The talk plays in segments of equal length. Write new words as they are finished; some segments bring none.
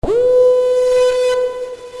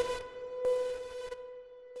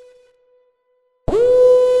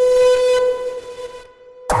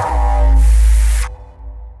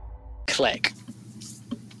topic.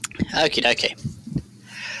 Okie dokie.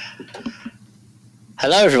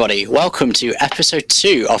 Hello, everybody. Welcome to episode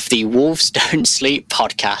 2 of the Wolves Don't Sleep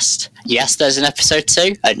podcast. Yes, there's an episode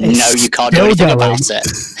 2, and no, you can't do anything about it.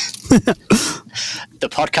 The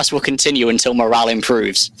podcast will continue until morale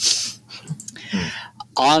improves.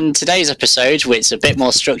 On today's episode, it's a bit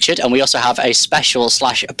more structured, and we also have a special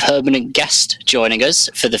 / permanent guest joining us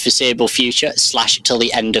for the foreseeable future / till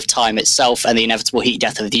the end of time itself and the inevitable heat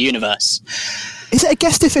death of the universe. Is it a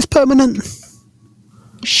guest if it's permanent?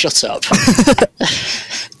 Shut up.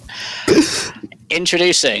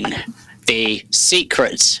 Introducing the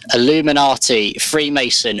secret Illuminati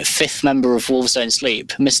Freemason 5th member of Wolves Don't Sleep,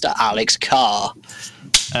 Mr. Alex Carr.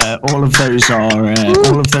 All of those are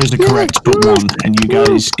correct, but one, and you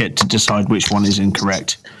guys get to decide which one is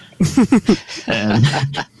incorrect.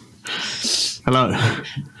 Hello.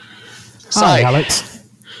 So, Hi, Alex.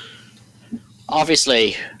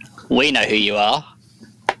 Obviously, we know who you are.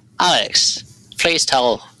 Alex, please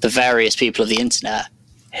tell the various people of the internet,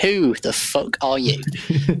 who the fuck are you?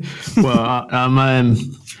 Well, I'm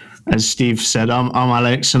as Steve said, I'm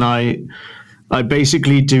Alex, and I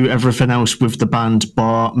basically do everything else with the band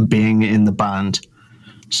bar being in the band.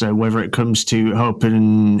 So whether it comes to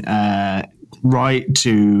helping write,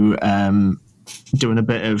 to doing a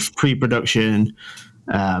bit of pre-production,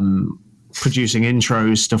 producing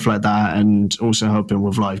intros, stuff like that, and also helping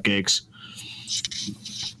with live gigs.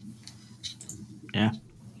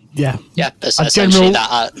 Yeah, essentially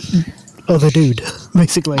that. Other dude,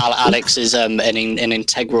 basically. Alex is an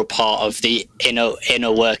integral part of the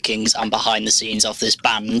inner workings and behind the scenes of this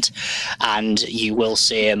band, and you will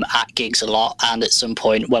see him at gigs a lot, and at some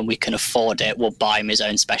point when we can afford it, we'll buy him his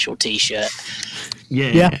own special t-shirt.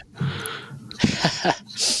 Yeah.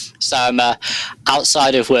 So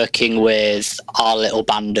outside of working with our little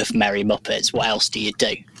band of merry Muppets, what else do you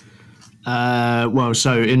do? Well,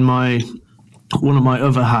 so in one of my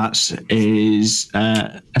other hats is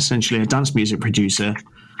essentially a dance music producer,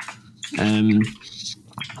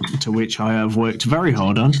 to which I have worked very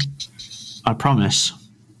hard on. I promise,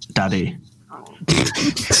 Daddy.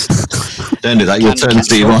 Don't do that, your turn,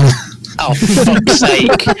 Steve. Oh, for fuck's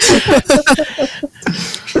sake.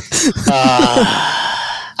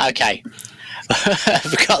 Okay.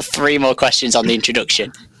 We've got 3 more questions on the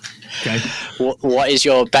introduction. Okay. What is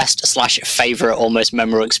your best / favourite or most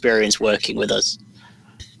memorable experience working with us?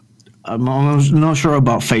 I'm not sure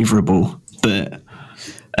about favourable, but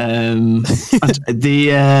I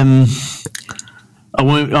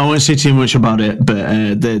won't say too much about it.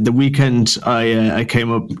 But the weekend I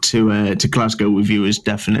came up to Glasgow with you was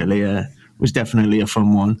definitely a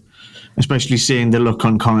fun one, especially seeing the look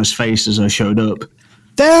on Connor's face as I showed up.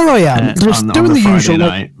 There I am, just doing the usual,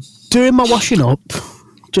 night. Doing my washing up,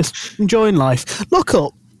 just enjoying life. Look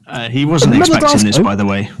up. He wasn't expecting this, by the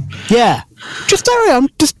way. Yeah. Just there I am,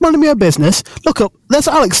 just minding my own business. Look up. There's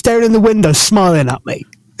Alex staring in the window, smiling at me.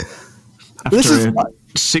 After this is a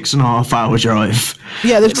 6.5 hour drive.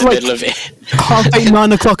 Yeah, this is like middle of it. 8:30,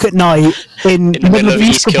 9 o'clock at night in In the middle of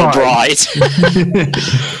East Kilbride.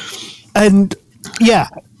 And yeah.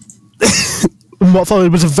 And what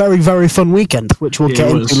followed was a very, very fun weekend, which we'll get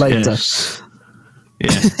into later. Yes. Yeah,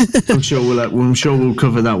 I'm sure we'll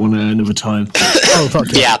cover that one at another time. Oh, fuck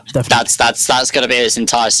Yeah, definitely. that's going to be its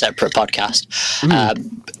entire separate podcast.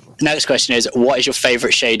 Next question is, what is your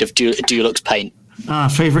favourite shade of Dulux paint?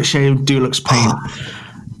 Favourite shade of Dulux paint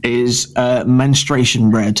is menstruation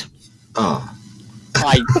red. Oh,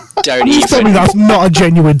 I don't Just tell me even... that's not a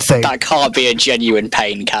genuine thing. That can't be a genuine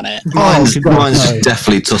pain, can it? mine's no.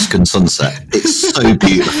 definitely Tuscan Sunset. It's so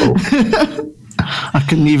beautiful. I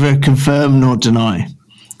can neither confirm nor deny.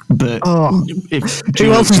 But if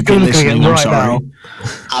Who else is could be Googling it listening, I'm right sorry. now?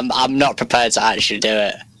 I'm not prepared to actually do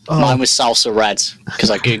it. Mine was salsa red, because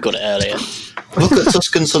I googled it earlier. Look at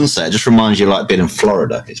Tuscan Sunset. It just reminds you like being in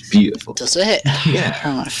Florida. It's beautiful. Does it?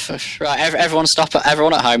 Yeah. Right, everyone stop.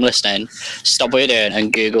 Everyone at home listening, stop what you're doing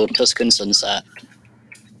and Google Tuscan Sunset.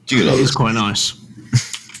 Dulux. It's quite nice.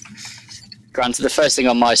 Granted, the first thing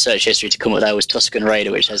on my search history to come up there was Tuscan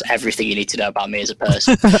Raider, which has everything you need to know about me as a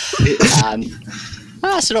person.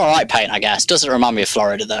 That's an alright paint, I guess. Doesn't remind me of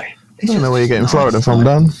Florida, though. I don't know where you're getting Florida from,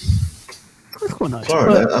 Dan. That's quite nice.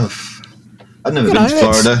 Florida. I've never been to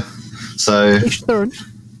Florida, so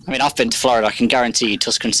I mean, I've been to Florida. I can guarantee you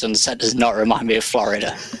Tuscan Sunset does not remind me of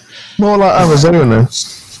Florida. More like Arizona.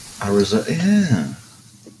 Arizona. Yeah.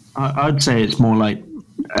 I'd say it's more like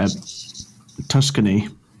Tuscany.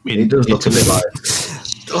 It does look a bit like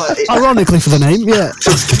Ironically for the name, yeah.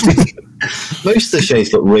 most of the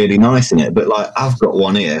shades look really nice in it, but like I've got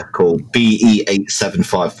one here called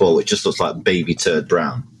BE8754, which just looks like baby turd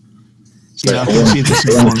brown. Yeah, I can see this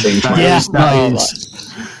is one. That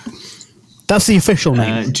is That's the official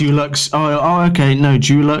name. Dulux. Oh, okay. No,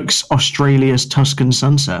 Dulux Australia's Tuscan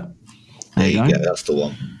Sunset. There you go. That's the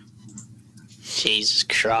one. Jesus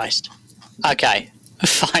Christ. Okay.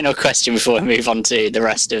 Final question before we move on to the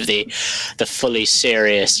rest of the fully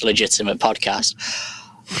serious, legitimate podcast.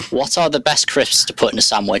 What are the best crisps to put in a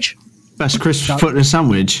sandwich? Best crisps to put in a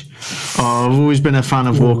sandwich? Oh, I've always been a fan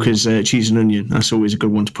of Walker's cheese and onion. That's always a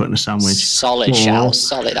good one to put in a sandwich. Solid shout.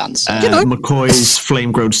 Solid answer. McCoy's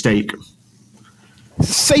flame grilled steak.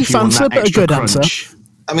 Safe answer, but a good crunch. answer.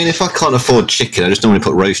 I mean, if I can't afford chicken, I just normally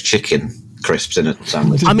put roast chicken crisps in a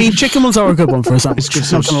sandwich. I mean, chicken ones are a good one for a sandwich. It's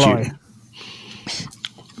good Not gonna lie. substitute.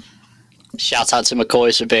 Shout out to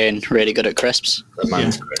McCoy's for being really good at crisps. The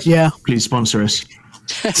man's crisp. Yeah. Please sponsor us.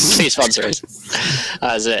 Please sponsor us.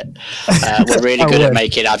 That's it. We're really good at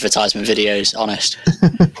making advertisement videos, honest.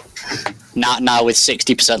 Now with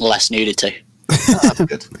 60% less nudity. That's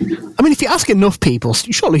good. I mean, if you ask enough people,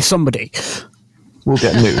 surely somebody. We'll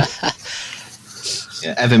get nude.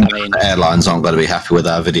 Yeah, Evan I mean- Airlines aren't going to be happy with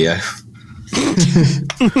our video.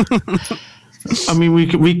 I mean, we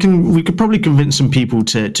could probably convince some people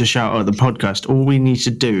to shout out the podcast. All we need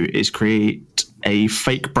to do is create a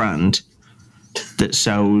fake brand that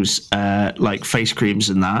sells like face creams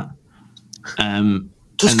and that.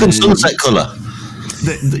 Tuscan sunset colour.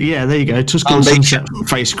 Yeah, there you go. Tuscan sunset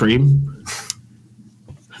face cream.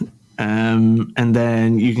 And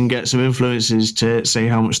then you can get some influencers to say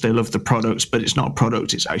how much they love the products, but it's not a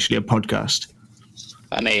product; it's actually a podcast.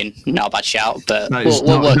 I mean, not a bad shout, but That is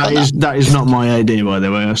we'll work on that. that is not my idea, by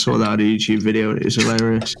the way. I saw that on a YouTube video. It's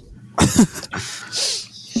hilarious.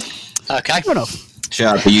 Okay. Fair enough.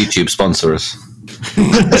 Shout out to YouTube, sponsor us.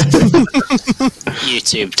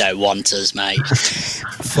 YouTube don't want us, mate.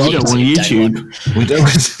 You don't want YouTube. We don't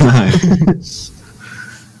know.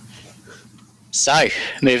 So,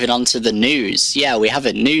 moving on to the news. Yeah, we have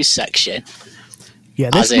a news section. Yeah,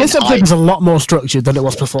 As this in, episode is a lot more structured than it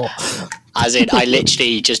was before. As in, I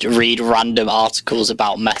literally just read random articles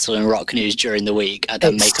about metal and rock news during the week and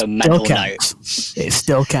then make a mental note. counts. It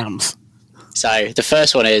still counts. So, the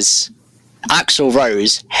first one is Axl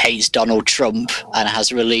Rose hates Donald Trump and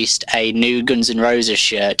has released a new Guns N' Roses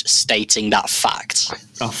shirt stating that fact.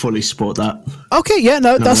 I fully support that. Okay, yeah,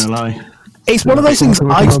 no, Not that's gonna lie. it's one of those things.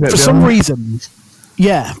 I'll get For some behind. reason,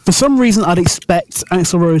 yeah, for some reason, I'd expect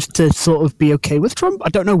Axl Rose to sort of be okay with Trump. I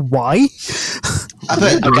don't know why. I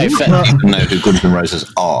bet Okay, you fair. don't even know who Guns N'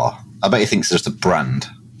 Roses are. I bet he thinks it's just a brand.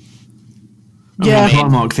 Yeah, The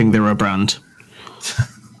Primark think they're a brand.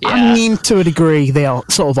 Yeah. I mean, to a degree, they are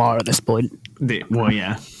sort of are at this point. Well,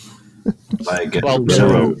 yeah. Like, Well,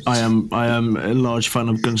 So I am a large fan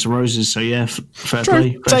of Guns N' Roses. So yeah, fair True,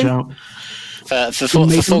 play, fair same. shout. For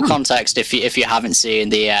full context, if you haven't seen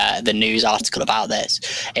the news article about this,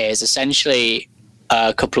 it is essentially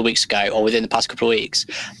a couple of weeks ago, or within the past couple of weeks,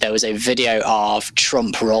 there was a video of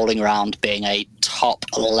Trump rolling around being a top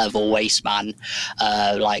level waste man,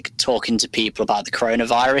 like talking to people about the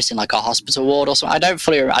coronavirus in like a hospital ward or something. I don't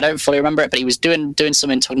fully remember it, but he was doing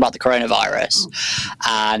something talking about the coronavirus,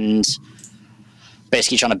 and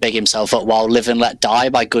basically trying to big himself up while "Live and Let Die"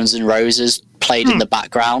 by Guns N' Roses played in the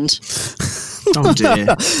background. Oh dear.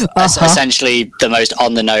 That's essentially the most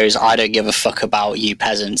on the nose, I don't give a fuck about you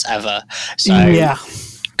peasants ever. So Yeah,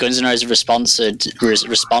 Guns N' Roses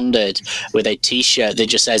responded with a t-shirt that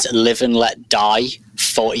just says "Live and Let Die"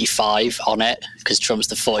 45 on it, because Trump's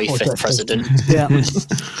the 45th president. yeah,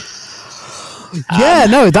 yeah.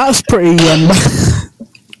 No, that's pretty.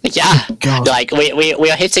 Yeah, God. like we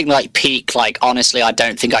are hitting like peak. Like honestly, I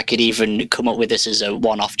don't think I could even come up with this as a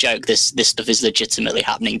one-off joke. This stuff is legitimately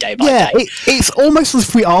happening day by Yeah, day. it's almost as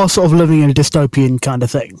if we are sort of living in a dystopian kind of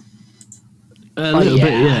thing. A little yeah.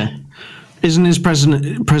 bit, yeah. Isn't his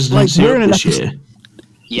presidency we're in up an this episode- year?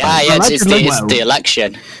 Yeah, it's the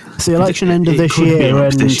election. It's the election end of It this could be year,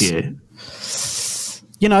 up and this year.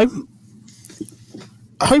 you know,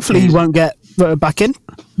 hopefully he won't get voted back in.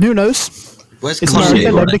 Who knows? where's It's Kanye America,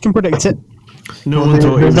 nobody running? can predict it. No one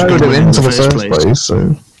thought We he was voted going him in into the the first place,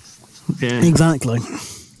 so Yeah. Exactly.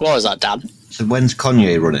 What was that, Dan? So when's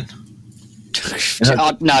Kanye running?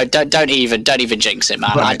 Oh, no, don't even jinx it,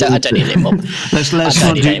 man. I don't need him up. Let's I not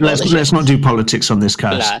don't need do any more of this let's not do politics on this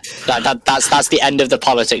cast. No, that's the end of the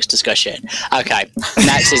politics discussion. Okay,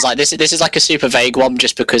 next is like this is like a super vague one,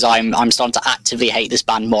 just because I'm starting to actively hate this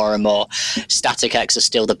band more and more. Static X are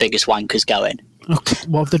still the biggest wankers going. Okay,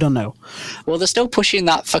 what have they done now? Well, they're still pushing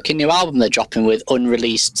that fucking new album they're dropping with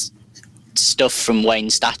unreleased stuff from Wayne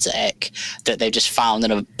Static that they just found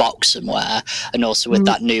in a box somewhere, and also with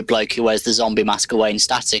that new bloke who wears the zombie mask of Wayne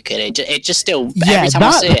Static, and it just still every time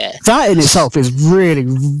I see it, that in itself is really,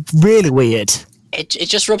 really weird. It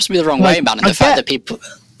just rubs me the wrong way, man. And the fact that people,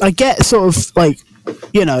 I get sort of like,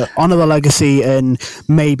 you know, honor the legacy and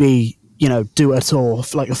maybe, you know, do a tour,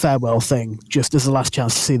 like a farewell thing, just as a last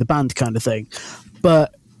chance to see the band kind of thing.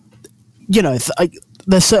 But, you know,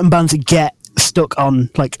 there's certain bands that get stuck on,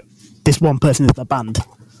 like, this one person is the band.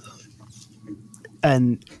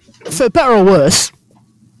 And for better or worse,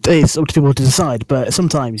 it's up to people to decide. But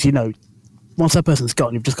sometimes, you know, once that person's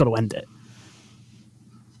gone, you've just got to end it.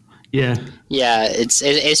 Yeah. Yeah, it's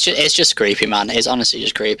just creepy, man. It's honestly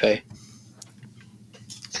just creepy.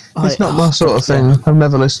 It's not my sort of thing. I've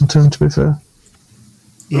never listened to him, to be fair.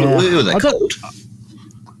 Yeah. What were they called?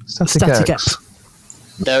 Static X.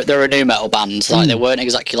 They're a new metal band. Like they weren't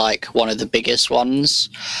exactly like one of the biggest ones,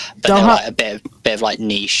 but they're like a bit of like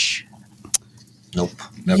niche. Nope.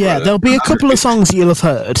 Yeah, there'll be a couple of songs that you'll have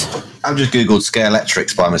heard. I've just googled Scare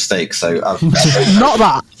Electrics by mistake, so I've Not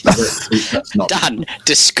that. that's not. Dan,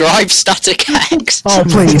 describe Static X. Oh,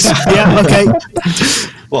 please. Yeah, okay.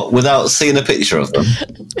 What, without seeing a picture of them?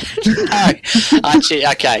 No, actually,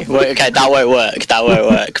 okay, that won't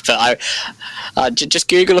work. But I just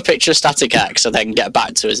Google a picture of Static X and then get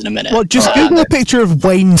back to us in a minute. Well, just Google a picture of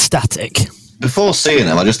Wayne Static. Before seeing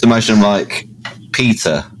him, I just imagine him like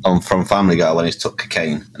Peter from Family Guy when he's took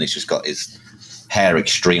cocaine and he's just got his hair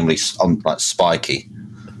extremely like spiky.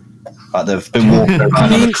 Like they've been walking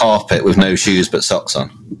around on the carpet with no shoes but socks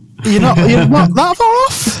on. You're not that far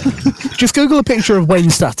off. Just Google a picture of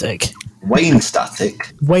Wayne Static. Wayne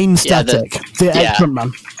Static? Wayne Static, the ex-front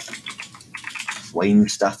man. Wayne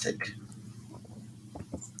Static.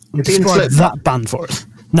 Describe that band for us.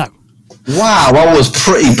 No. Wow, I was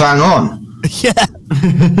pretty bang on. Yeah.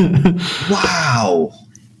 Wow.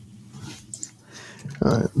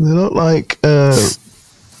 They look like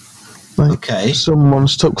Okay.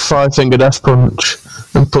 someone's took Five Finger Death Punch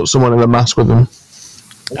and put someone in a mask with them.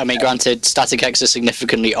 I mean, granted, Static X is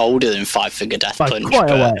significantly older than Five Finger Death By Punch. quite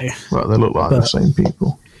a but, way. Well, they look like the same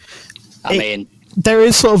people. I mean, There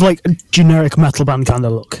is sort of like a generic metal band kind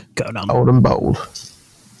of look going on. Old and bold.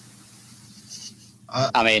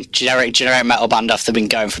 generic metal band after been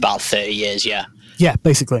going for about 30 years. Yeah. Yeah,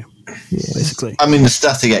 basically. Basically. I mean, the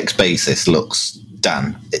Static X bassist looks,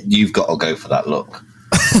 Dan, you've got to go for that look.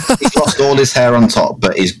 He's lost all his hair on top,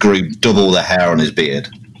 but he's grew double the hair on his beard.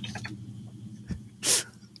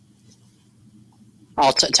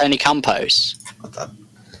 Oh, Tony Campos.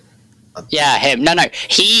 Yeah, him. No,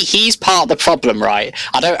 he's part of the problem, right?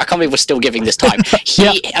 I can't believe we're still giving this time.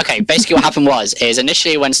 Okay, basically what happened is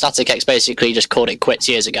initially when Static X basically just called it quits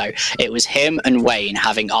years ago, it was him and Wayne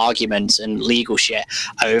having arguments and legal shit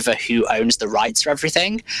over who owns the rights for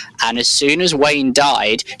everything. And as soon as Wayne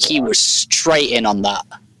died, he was straight in on that.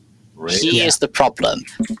 Really? He is the problem.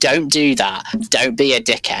 Don't do that. Don't be a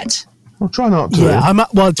dickhead. I'll try not to. Yeah,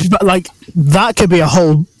 like that could be a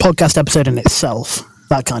whole podcast episode in itself.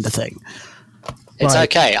 That kind of thing. It's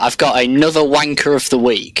okay. I've got another wanker of the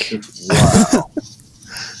week. Wow.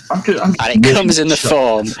 And it comes in the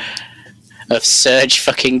form of Serge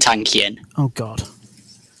fucking Tankian. Oh God.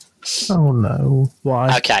 Oh no.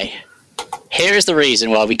 Why? Okay. Here is the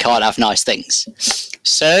reason why we can't have nice things.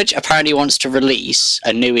 Serge apparently wants to release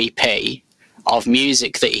a new EP of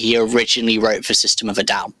music that he originally wrote for System of a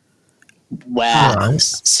Down. Where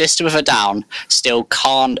System of a Down still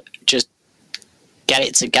can't just get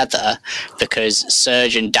it together because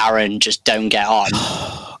Serge and Darren just don't get on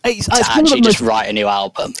It's to actually just write a new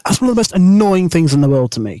album. That's one of the most annoying things in the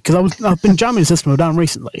world to me because I've been jamming System of a Down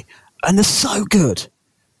recently, and they're so good.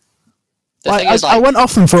 The thing is, I went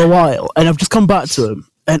off them for a while, and I've just come back to them,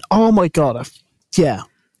 and oh my God, the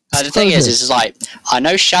thing is like, I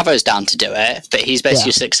know Shavo's down to do it, but he's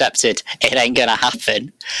basically just accepted it ain't gonna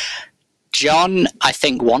happen. John, I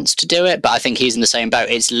think, wants to do it, but I think he's in the same boat.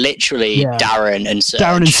 It's literally Darren and Serge.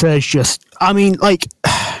 Darren and Serge just, I mean, like,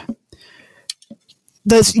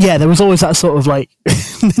 there was always that sort of like,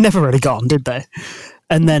 they never really got on, did they?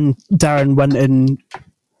 And then Darren went and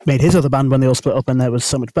made his other band when they all split up, and that was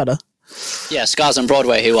so much better. Yeah, Scars on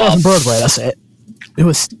Broadway, Scars on Broadway, that's it. It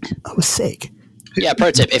was sick. Yeah,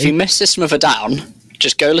 pro tip, if you miss System of a Down,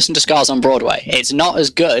 just go listen to Scars on Broadway. It's not as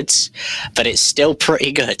good, but it's still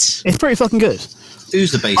pretty good. It's pretty fucking good.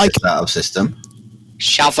 Who's the bassist out of System?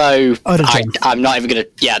 Shavo. Odajan. I'm not even gonna.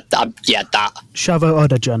 Yeah, that. Shavo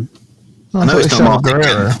Odajan. I know it's not Martin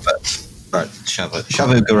Guerrero. Kemp, but right,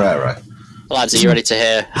 Shavo Guerrero. Lads, are you ready to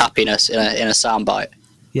hear happiness in a soundbite?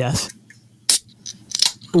 Yes.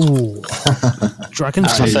 Ooh. Dragon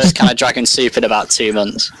That's my soup. first can of dragon soup in about 2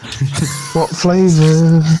 months. What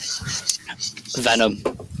flavour? Venom.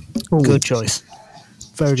 Ooh, Good choice.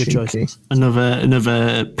 Very good choice. cheeky.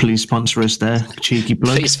 Another please sponsor us there, cheeky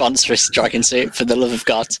bloke. Please sponsor us, dragon soup, for the love of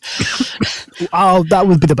God. Oh, that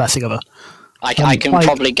would be the best thing ever. I can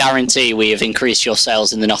probably guarantee we have increased your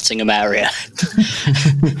sales in the Nottingham area.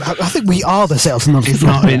 I think we are the sales numbers.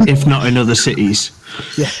 If not in other cities.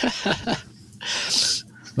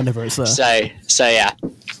 Whenever it's there. So yeah.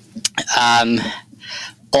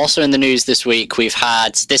 Also in the news this week, we've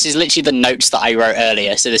had, this is literally the notes that I wrote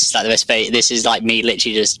earlier. So this is like this is like me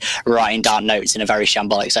literally just writing down notes in a very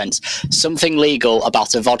shambolic sense. Something legal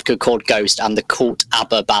about a vodka called Ghost and the cult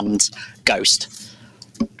ABBA band Ghost.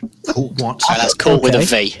 What? So that's cult with a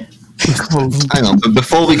V. Hang on, but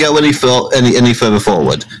before we go any further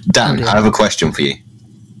forward, Dan, I have a question for you.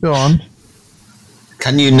 Go on.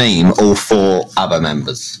 Can you name all 4 ABBA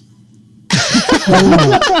members?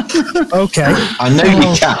 Okay. I know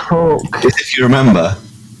you can, if you remember.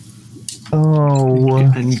 Oh.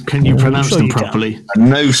 And can you pronounce sure them you can. properly? And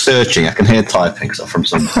no searching, I can hear typing from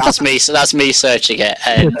some. That's me. So that's me searching it.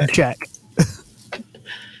 Check.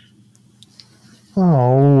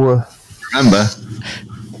 Oh. Remember,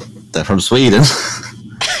 they're from Sweden.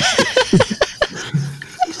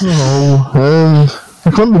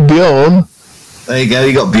 I can't be Bjorn. There you go,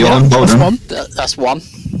 you got Bjorn. Well That's done. one. That's one.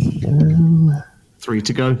 3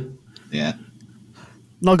 to go. Yeah.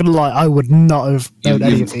 Not gonna lie, I would not have known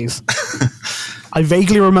any of these. I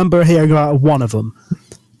vaguely remember hearing about one of them,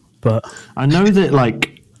 but I know that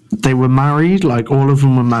like they were married, like all of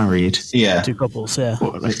them were married. Yeah. 2 couples, yeah.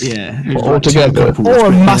 Or, like, yeah, it was All like 2 together. couples, Or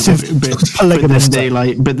a but- massive polygamous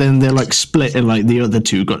But then they're like split, and like the other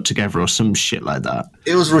 2 got together or some shit like that.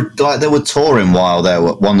 It was like they were touring while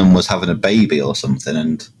one of them was having a baby or something,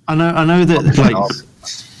 and I know that like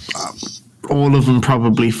all of them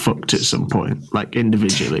probably fucked at some point, like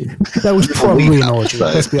individually. That was probably we an have, orgy. though.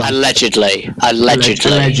 Let's be honest. Allegedly.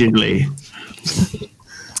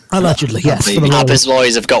 Allegedly, yes. For the Lord. ABBA's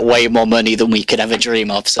lawyers have got way more money than we could ever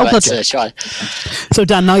dream of. So Oh, let's gotcha. try. So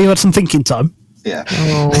Dan, now you had some thinking time. yeah.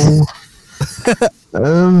 Oh.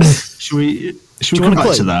 Should we you come want a back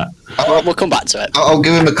clue? to that? We'll come back to it. I'll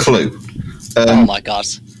give him a clue. Oh my God.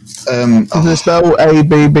 Does it spell A,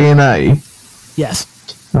 B, B, and A? Yes.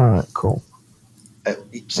 Alright, cool.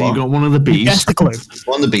 So you got one of the B's. Guess the clue.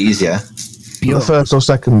 one of the B's, yeah. The first or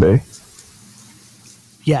second B?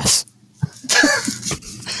 Yes.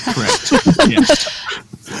 Correct.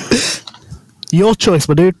 Yes. Your choice,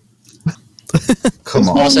 my dude. Come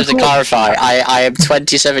on. Also, to clarify, I am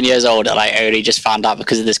 27 years old, and I only just found out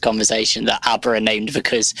because of this conversation that ABBA are named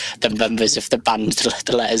because the members of the band,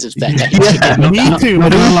 the letters of their name. Me too, my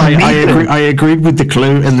Not gonna lie, dude. I agreed with the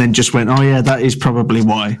clue, and then just went, "Oh yeah, that is probably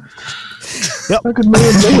why." Look at me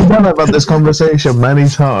and Dan have had this conversation many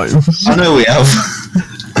times. I know we have.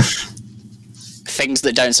 Things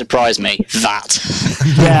that don't surprise me. That.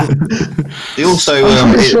 Yeah. They also. I'm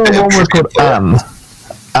pretty it- sure it- one was called Anne.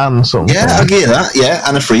 Anne something. Yeah, I get that. Yeah,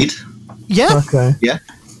 Anna Fried. Yeah. Okay. Yeah.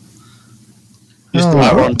 Oh,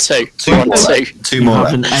 Right, we're on 2. Two We're on more. 2. Two more.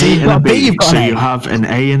 Have an So A you've and got a a B, B, you've got so an A. you have an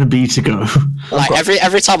A and a B to go. Like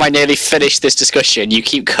every time I nearly finish this discussion, you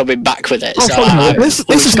keep coming back with it. Oh, So fuck no. I- This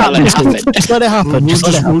we'll is just let it happen. Just let it happen. We'll Just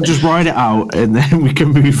let it happen. we'll just ride it out, and then we can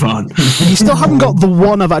move on. You still haven't got the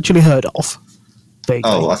one I've actually heard of. Vaguely.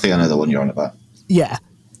 Oh, I think I know the one you're on about. Yeah.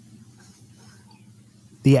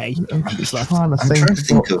 The A. I'm trying to I'm think. trying to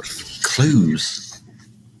think of clues.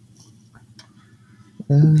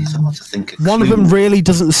 It's hard to think of One of clues. them really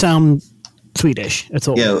doesn't sound Swedish at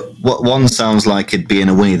all. Yeah, what one sounds like it'd be in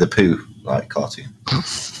a Winnie the Pooh like cartoon.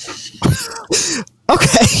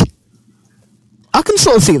 Okay. I can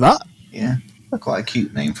sort of see that. Yeah, quite a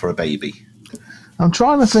cute name for a baby. I'm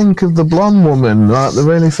trying to think of the blonde woman, like the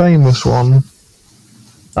really famous one.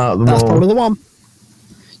 Out of them That's all. probably the one.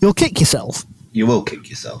 You'll kick yourself. You will kick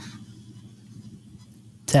yourself.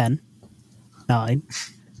 10, 9,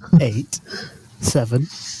 8, 7,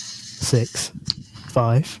 6,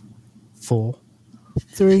 5, 4,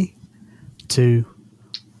 3, 2,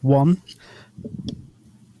 1.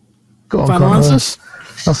 Go on, Final Connor. answers?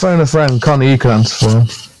 I'll phone a friend. Connor, you can answer for him.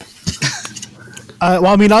 Well,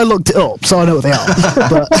 I mean, I looked it up, so I know what they are.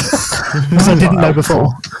 But because I didn't know before.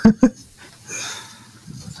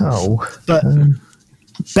 Oh. But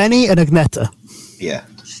Benny and Agneta. Yeah.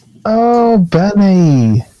 Oh,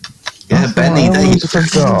 Benny. Yeah, Benny. I There you always go.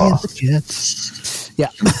 forgot. Yeah.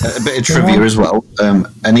 A bit of trivia as well.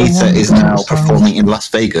 Anita is now performing in Las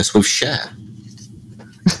Vegas with Cher.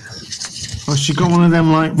 Oh, she got one of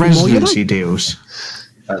them like residency deals.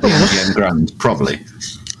 At the MGM Grand, probably.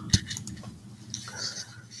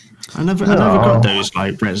 I never got those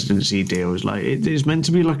like residency deals. Like it's meant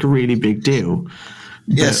to be like a really big deal.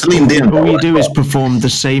 Yeah, Celine Dion. All you do is perform the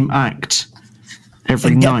same act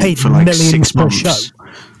every And get night paid for like millions 6 per months. show.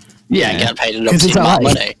 Yeah, get paid an 'Cause it's obscene amount of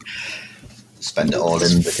LA. money. Spend it all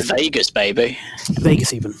in. Vegas, baby.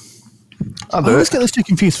 Vegas even. I I'll do always it. get those two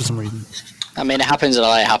confused for some reason. I mean, it happens in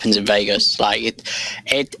LA, it happens in Vegas. Like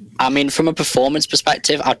I mean, from a performance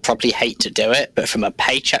perspective, I'd probably hate to do it, but from a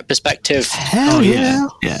paycheck perspective, Hell Oh yeah.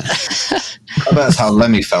 yeah. I bet that's how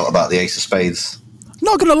Lemmy felt about the Ace of Spades.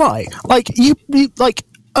 Not gonna lie, like you like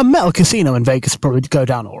a metal casino in Vegas would probably go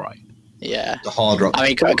down all right. yeah. The Hard Rock. I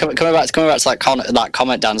mean, coming back to like that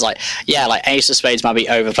comment, Dan's like, yeah, like Ace of Spades might be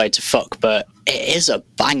overplayed to fuck, but it is a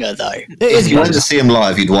banger though. It is. If you went to see them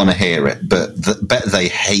live, you'd want to hear it, but bet they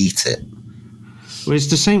hate it. Well, it's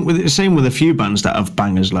the same with a few bands that have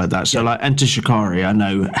bangers like that. So like Enter Shikari, I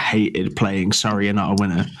know hated playing "Sorry You're Not a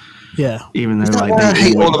Winner," Yeah, even though that like why I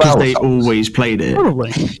hate all of our they songs? always played it.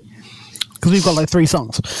 probably. Because we've got like 3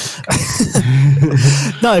 songs.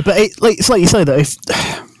 No, but it's like you say though. If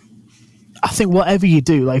I think whatever you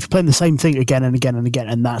do, like if you're playing the same thing again and again and again,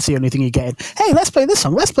 and that's the only thing you're getting. Hey, let's play this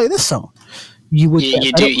song. Let's play this song. You would.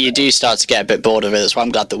 You do start to get a bit bored of it. That's why I'm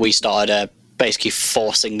glad that we started basically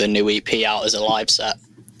forcing the new EP out as a live set.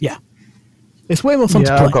 Yeah. It's way more fun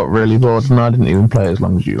to Yeah, play. I got really bored and I didn't even play as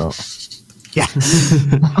long as you lot. Yeah.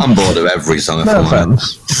 I'm bored of every song. No I'm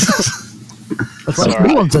offense. That's what alright.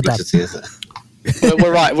 new ones are done.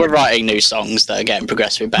 We're writing new songs that are getting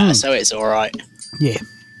progressively better, so it's all right. Yeah.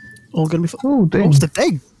 All gonna be fun. Oh, dang. What's the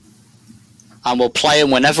thing? And we'll play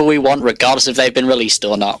them whenever we want, regardless if they've been released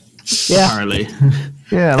or not. Yeah. Apparently.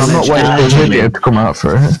 Yeah, and I'm not waiting for a video to come out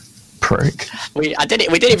for it. Prick. We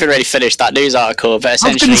didn't even really finish that news article, but I was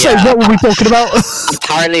essentially, going to say, what were we talking about?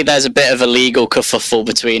 apparently there's a bit of a legal kerfuffle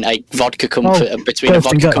between a vodka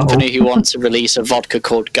Ghost and Ghost. company who wants to release a vodka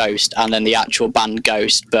called Ghost, and then the actual band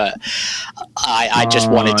Ghost. But I just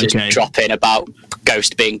wanted to okay. drop in about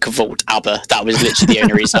Ghost being cavort ABBA. That was literally the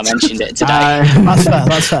only reason I mentioned it today. That's fair.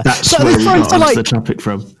 That's fair. That's So are where they we trying got to onto like the topic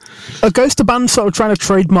from. a Ghost band sort of trying to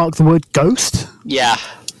trademark the word ghost? Yeah.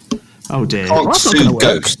 Oh dear. Can't that's not sue gonna work.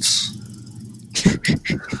 ghosts.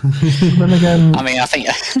 Then again, I mean, I think,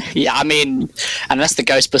 yeah, I mean, unless the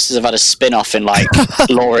Ghostbusters have had a spin-off in like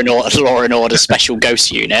Law and Order Special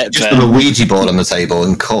Ghost Unit, Just but put a Ouija board on the table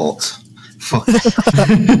in court. Fuck.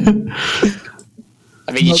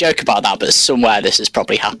 I mean, you joke about that, but somewhere this has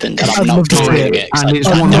probably happened, and I'm I'd not love to see doing it. it. 'cause And I it's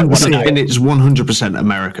don't wanna 100%, know. and it's 100%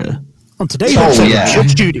 America. On today's Oh, episode yeah. of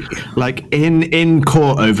Judge Judy. Like in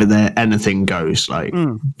court over there, anything goes. Like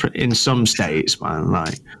Hmm. in some states, man.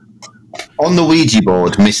 Like On the Ouija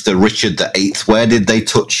board, Mr. Richard VIII, where did they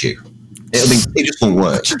touch you? It just won't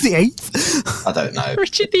work. The 8th. I don't know.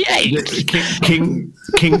 Richard VIII.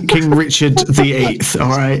 King Richard VIII. All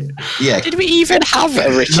right. Yeah, Did we even have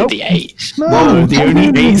a Richard Nope. VIII? No, the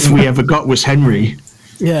only eighth we ever got was Henry.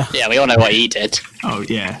 Yeah. Yeah, we all know what he did. Oh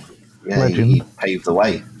yeah. yeah, he Legend. paved the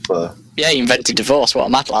way for Yeah, he invented divorce. What a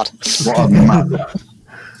mad lad. what a mad.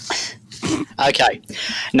 Okay,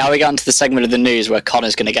 now we get onto the segment of the news where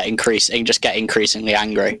Connor's going to get increasingly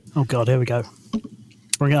angry. Oh, God, here we go.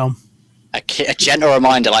 Bring it on. A gentle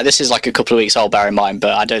reminder, like this is like a couple of weeks old, bear in mind,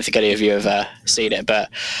 but I don't think any of you have seen it, but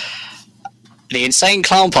the Insane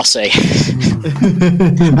Clown Posse.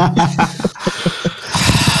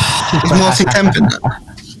 Is Martin Kemp in that?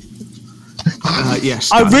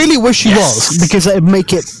 Yes. I Dan. really wish he Yes. was, because it'd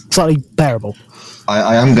make it slightly bearable.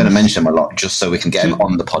 I am going to mention him a lot just so we can get him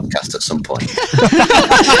on the podcast at some point.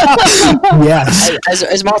 Yes.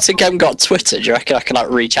 Has Martin Kemp got Twitter? Do you reckon I can like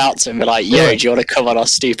reach out to him and be like, yo, Yeah. do you want to come on our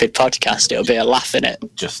stupid podcast? It'll be a laugh in it.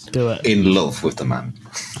 Just Do it. in love with the man.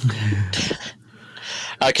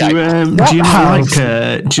 Okay. Do you What not house?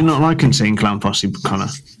 do you not like Insane Clown Posse, Connor?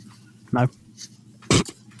 No.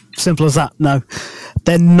 Simple as that. No.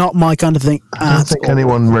 They're not my kind of thing. I don't think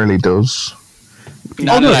anyone really does.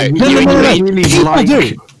 No, no, no, you no, You no. really People like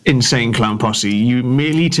do. Insane Clown Posse. You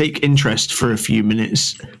merely take interest for a few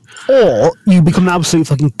minutes. Or you become an absolute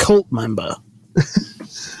fucking cult member.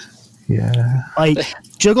 Yeah. Like,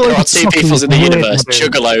 Juggalo. There are two peoples in the universe,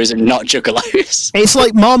 juggalos and not juggalos. It's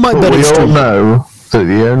like Marmite But Betty we all Street, know that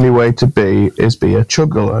the only way to be is be a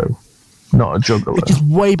chuggalo, not a juggalo. which is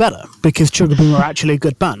way better, because Chuggaboo are actually a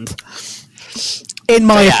good band. In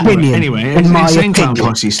my Yeah. opinion. Anyway, in my Insane Clown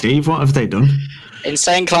opinion. Posse, Steve, what have they done?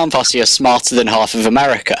 Insane Clown Posse are smarter than half of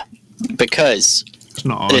America because It's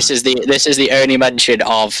not odd. this is the only mention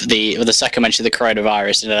of the second mention of the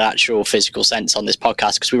coronavirus in an actual physical sense on this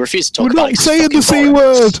podcast because we refuse to talk We're about not it 'cause saying the it's C fucking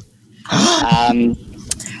boring. word.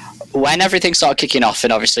 when everything started kicking off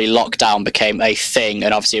and obviously lockdown became a thing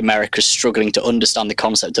and obviously America's struggling to understand the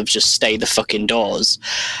concept of just stay the fuck indoors,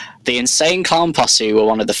 the Insane Clown Posse were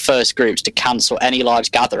one of the first groups to cancel any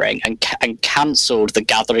large gathering and cancelled the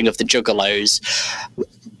gathering of the Juggalos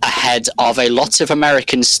ahead of a lot of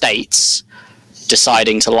American states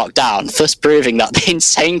deciding to lock down, thus proving that the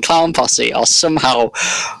Insane Clown Posse are somehow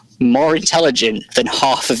more intelligent than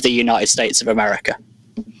half of the United States of America.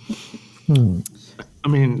 I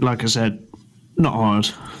mean, like I said, not hard.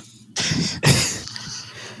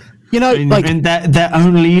 You know, like, and their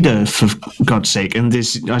own leader, for God's sake, and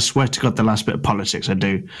this, I swear to God, the last bit of politics I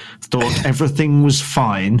do, thought everything was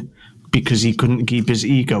fine because he couldn't keep his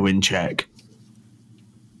ego in check.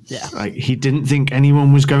 yeah. Like, he didn't think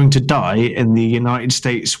anyone was going to die, and the United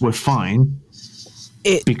States were fine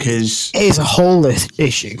because It is a whole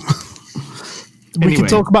issue. We Anyway. can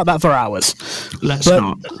talk about that for hours. let's But-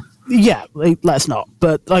 not. Yeah, let's not.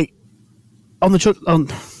 But like on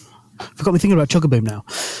the I've got me thinking about Chugaboom now.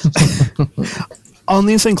 On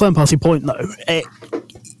the Insane Clown Posse point, though,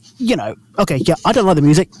 you know, okay, yeah, I don't like the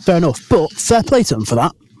music, fair enough, but fair play to them for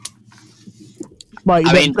that. Like,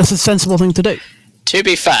 I mean- that's a sensible thing to do. To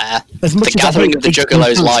be fair, As much the as I gathering hate of the big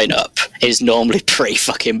Juggalos groups- lineup is normally pretty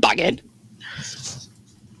fucking banging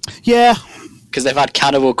Yeah, because they've had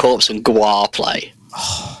Cannibal Corpse and Gwar play.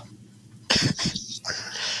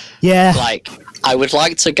 yeah. Like, I would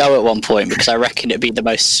like to go at one point because I reckon it'd be the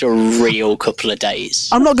most surreal couple of days.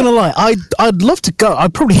 I'm not gonna lie. I'd love to go.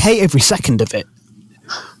 I'd probably hate every second of it.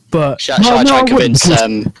 But Shall I try and wouldn't, convince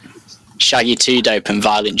 'cause- Shaggy 2 Dope and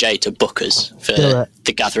Violent J to book us for Do it.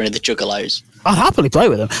 the gathering of the Juggalos? I'd happily play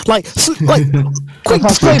with them. Like, quick I'd have to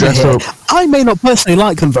disclaimer dress here. up. I may not personally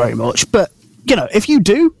like them very much, but you know, if you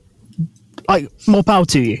do, like, more power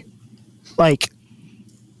to you. Like,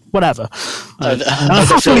 whatever. As I'd a happily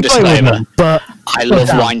full play with disclaimer, them, but I love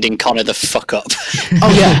damn. winding Connor the fuck up.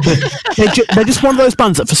 oh yeah, they're just one of those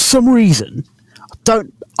bands that for some reason I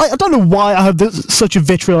don't know why I have such a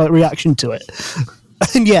vitriolic reaction to it,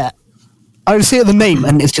 and yet I see the name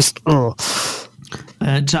and it's just oh.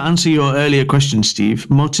 To answer your earlier question, Steve,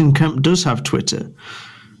 Martin Kemp does have Twitter.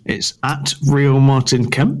 It's at Real Martin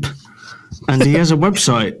Kemp, and he has a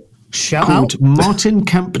website Shout called out!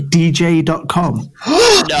 martinkempdj.com.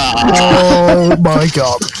 Oh my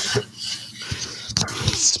god!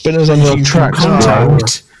 Spinners on your You can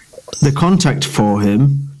tracks. the contact for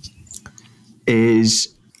him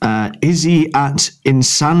is Izzy at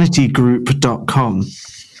insanitygroup.com.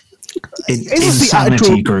 Is this the Insanity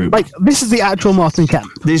actual Group. Like, this is the actual Martin Kemp.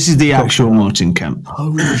 This is the actual Martin Kemp.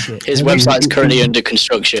 Holy shit! His website's currently under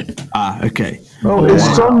construction. Ah, okay. Oh,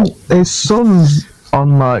 his son's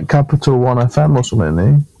on like Capital One FM or something,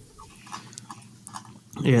 isn't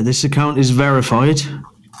he? Yeah, this account is verified.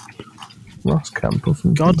 Ross Kemp or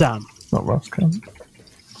something. Goddamn! Not Ross Kemp.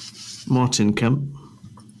 Martin Kemp.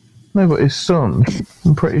 No, but his son,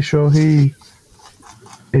 I'm pretty sure he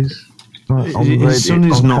is. Like, on the His son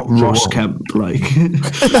radio- is on not Capital Ross One. Kemp, like.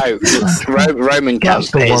 No, Roman Kemp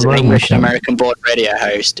That's the is one, an Roman English and Kemp. American born radio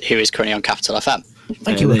host who is currently on Capital FM.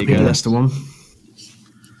 Thank Yeah, you, there you go. Wikipedia. That's the one.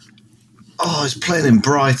 Oh, he's playing in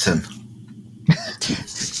Brighton.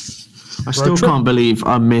 I still can't believe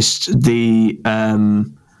I missed the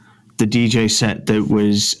DJ set that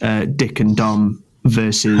was Dick and Dom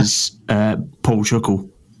versus Paul Chuckle.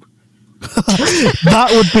 That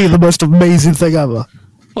would be the most amazing thing ever.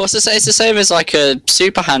 Well, it's the same as like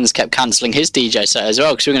Super Hands kept cancelling his DJ set as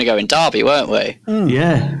well because we were going to go in Derby, weren't we?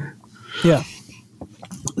 Yeah, Yeah.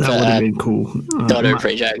 that would have been cool. Don't do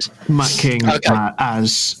pretty jokes. Matt King Okay.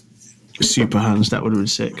 as Super Hands, that would have been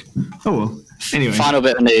sick. Oh well. Anyway, Final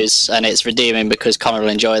bit of news, and it's redeeming because Connor will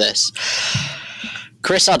enjoy this.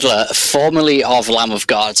 Chris Adler, formerly of Lamb of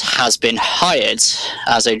God, has been hired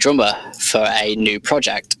as a drummer for a new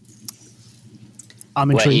project I'm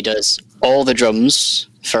where he intrigued. does all the drums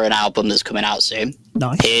for an album that's coming out soon.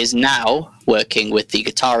 Nice. He is now working with the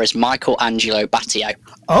guitarist Michael Angelo Battio,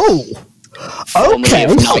 Oh, formerly okay.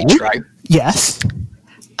 of Nitro Yes.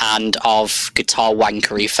 and of Guitar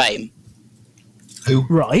Wankery fame.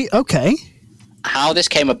 Right. Okay. How this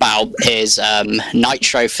came about is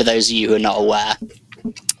Nitro, for those of you who are not aware,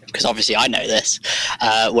 because obviously I know this,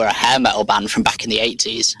 we're a hair metal band from back in the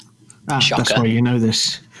 80s. that's Shocker. why you know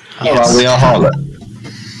this. Oh, right, we are Harlot.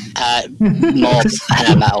 More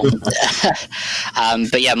hair metal.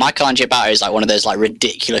 But yeah, Michael Angelo Battio is like one of those like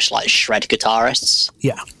ridiculous like shred guitarists.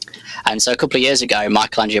 Yeah. And so a couple of years ago,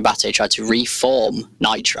 Michael Angelo Battio tried to reform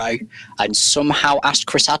Nitro and somehow asked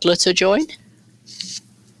Chris Adler to join.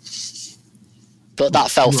 But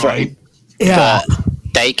that fell through. Yeah. But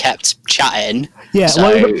they kept chatting. Yeah,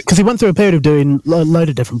 so, because he went through a period of doing a load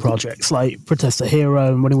of different projects, like Protest the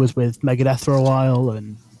Hero, and when he was with Megadeth for a while,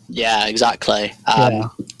 and yeah, exactly. Yeah.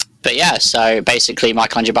 But yeah, so basically,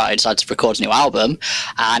 Michelangelo Battier decided to record a new album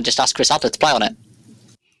and just asked Chris Adler to play on it.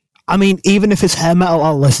 I mean, even if it's hair metal,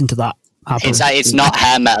 I'll listen to that. happen. It's not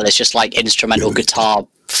hair metal. It's just like instrumental guitar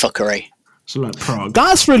fuckery. So like prog.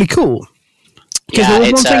 That's really cool. Because Yeah, there was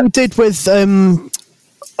it's one thing we did with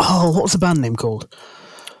what was the band name called?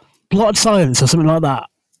 Blotted Silence or something like that.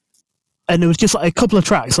 And it was just like a couple of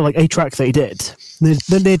tracks, or like a track that he did.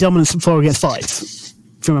 The Near Dominance 4 Against 5.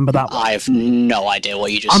 If you remember that one. I have no idea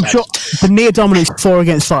what you just I'm said. sure the Near Dominance 4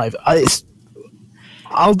 Against 5.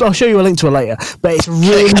 I'll show you a link to it later. But it's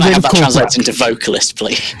really, Can I really have that cool. translated into vocalist,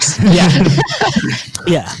 please? Yeah.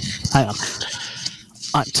 Yeah. Hang on.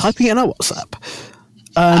 I'm typing it in our WhatsApp.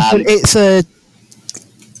 But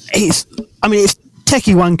it's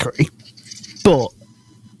techie wankery, but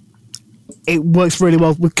it works really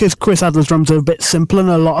well because Chris Adler's drums are a bit simpler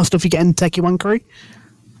than a lot of stuff you get in techie wankery,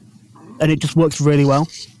 and it just works really well.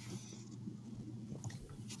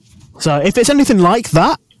 So if it's anything like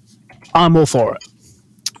that, I'm all for it.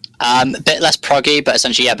 A bit less proggy, but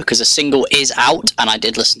essentially, yeah, because a single is out, and I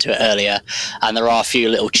did listen to it earlier, and there are a few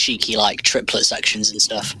little cheeky, like, triplet sections and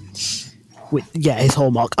stuff. Yeah, his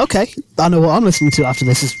hallmark. Okay, I know what I'm listening to after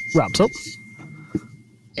this is wraps up.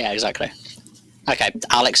 Yeah, exactly. Okay,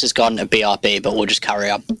 Alex has gone to BRB, but we'll just carry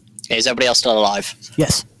on. Is everybody else still alive?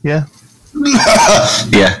 Yes, Yeah.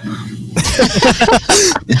 Yeah.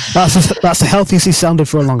 that's the healthiest he's sounded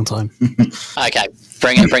for a long time. Okay,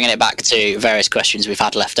 bringing it back to various questions we've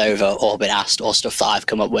had left over or been asked or stuff that I've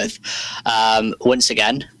come up with. Once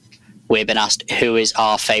again, we've been asked who is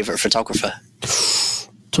our favourite photographer.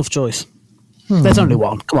 Tough choice. There's only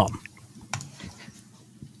one. Come on.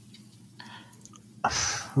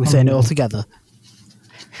 We're saying it all together.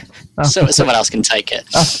 So someone else can take it.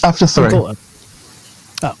 After 3. Cool.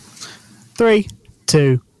 Oh. 3,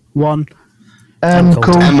 2, 1. Cool.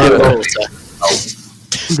 Coulter.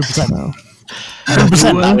 100%. 100%.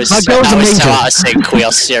 That was That so goes amazing. out of sync. We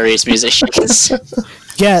are serious musicians.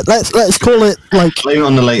 Yeah, let's call it like Blame it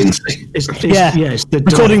on the latency. It's the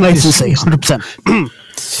recording delay. latency. 100%.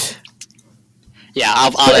 Yeah,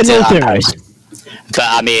 I'll But in edit all that fairness- post. But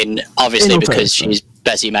I mean, obviously, In all because fairness, she's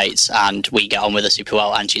Bessie mates and we get on with her super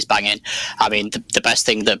well and she's banging. I mean, the best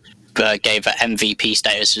thing that gave her MVP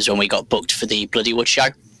status was when we got booked for the Bloodywood show.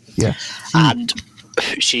 Yeah. And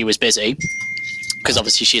she was busy because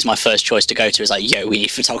obviously she's my first choice to go to. Is like, yo, we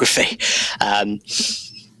need photography.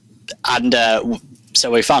 So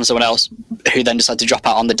we found someone else who then decided to drop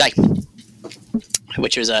out on the day,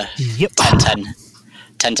 which was a Yep.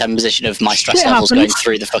 10-10 position of my stress Shit levels happens. going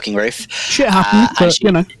through the fucking roof. Shit happens, and but she-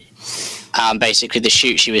 you know. Basically, the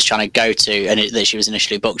shoot she was trying to go to and that she was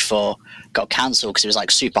initially booked for got cancelled because it was like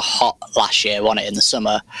super hot last year, wasn't it, in the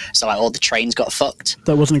summer? So like all the trains got fucked.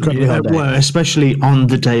 That wasn't incredibly Yeah, hot day. well, especially on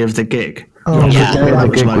the day of the gig. Oh, Yeah. the day That the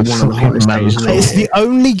was gig like was one of the fucking hottest days of the It's year. the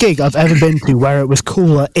only gig I've ever been to where it was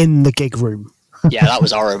cooler in the gig room, Yeah, that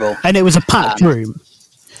was horrible. and it was a packed room.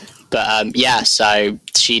 But yeah, so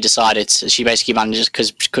she decided she basically managed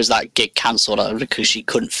because that gig cancelled because she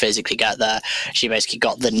couldn't physically get there. She basically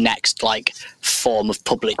got the next like form of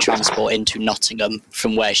public transport into Nottingham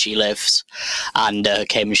from where she lives, and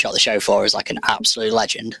came and shot the show for her as like an absolute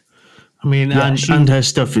legend. I mean, and her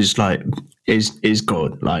stuff is like is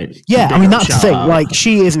good. Like Yeah, I big mean up, that's the shout thing. out. Like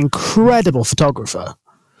she is an incredible photographer.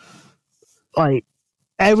 Like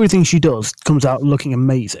everything she does comes out looking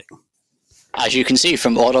amazing. As you can see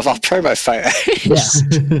from all of our promo photos.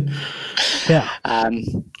 Yeah.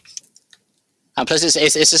 And plus,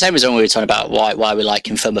 it's the same as when we were talking about why we like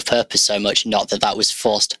Infirm of Purpose so much. Not that was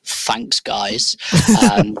forced. Thanks, guys.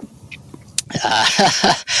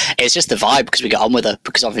 It's just the vibe because we get on with her.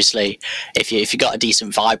 Because obviously, if you got a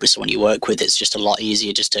decent vibe with someone you work with, it's just a lot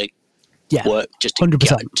easier just to Yeah. work, just to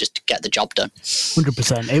 100%. get the job done.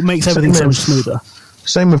 100%. It makes everything so much smoother.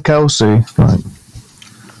 Same with Kelsey. Like,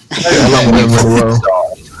 along with him really well.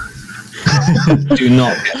 Do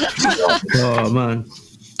not get that. Oh man.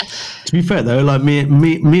 To be fair though, like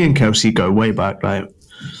me and Kelsey go way back. Like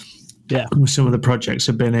Yeah. with some of the projects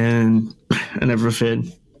I've been in and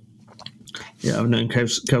everything. Yeah, I've known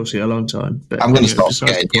Kelsey a long time. But I'm going to anyway, stop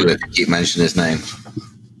besides getting the you if you keep mentioning his name.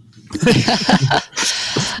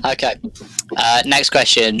 Okay. Next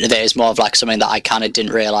question. There's more of like something that I kind of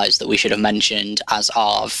didn't realise that we should have mentioned as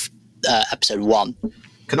of episode 1.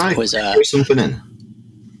 Can I Was, throw something in?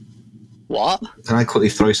 What? Can I quickly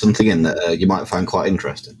throw something in that you might find quite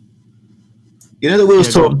interesting? You know that we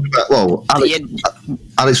was go talking about. Well,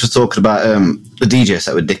 Alex was talking about the DJ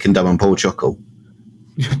set with Dick and Dom and Paul Chuckle.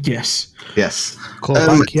 Yes. Yes. Call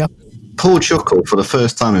back, yeah. Paul Chuckle, for the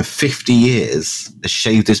first time in 50 years, has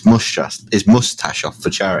shaved his mustache off for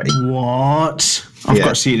charity. What? I've got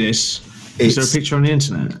to see this. Is there a picture on the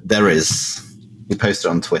internet? There is. He posted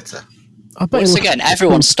it on Twitter. Once again,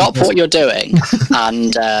 everyone stop what you're doing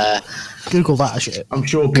and Google that shit. I'm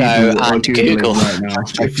sure people Go are and Googling Google. it right now.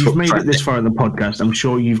 If you've made it this far in the podcast, I'm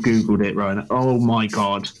sure you've Googled it right now. Oh my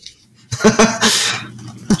God.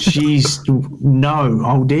 Jeez. No.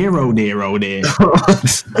 Oh dear, oh dear, oh dear.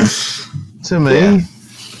 To me. Yeah.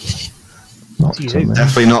 Not to me.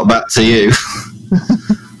 Definitely not back to you.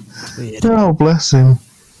 Weird. Oh, bless him.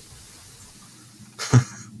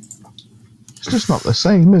 It's just not the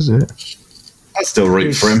same, is it? I still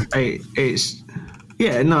root for him.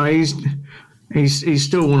 He's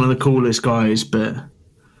still one of the coolest guys, but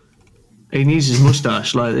he needs his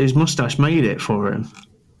mustache. Like, his mustache made it for him.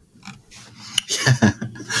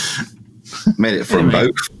 Made it for them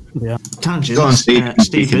both. Yeah. Tangent. Go on, Steve.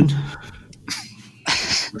 Stephen.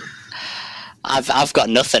 I've got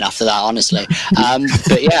nothing after that, honestly.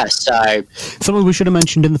 But yeah, so Something we should have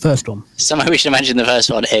mentioned in the first one. something we should mention in the first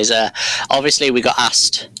one is obviously we got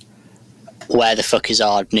asked where the fuck is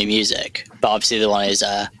our new music, but obviously the one is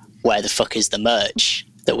where the fuck is the merch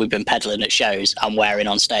that we've been peddling at shows and wearing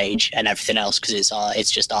on stage and everything else, because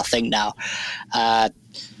it's just our thing now.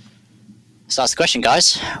 So that's the question,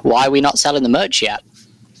 guys. Why are we not selling the merch yet?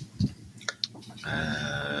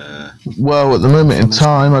 Well, at the moment in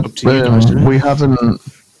time, Up to you guys, isn't it? we haven't.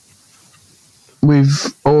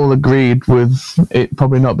 We've all agreed with it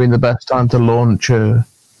probably not being the best time to launch a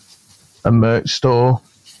merch store,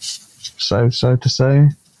 so to say,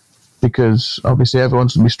 because obviously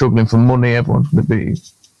everyone's going to be struggling for money. Everyone's going to be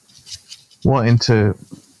wanting to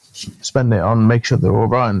spend it on make sure they're all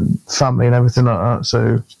right and family and everything like that.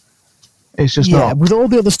 So it's just not. With all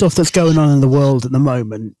the other stuff that's going on in the world at the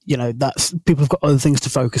moment, that's people have got other things to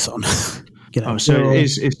focus on. Oh, so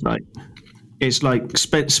it's like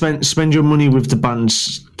spend your money with the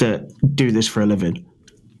bands that do this for a living.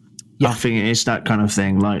 Yeah. I think it's that kind of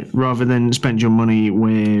thing. Like, rather than spend your money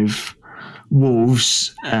with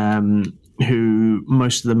Wolves, who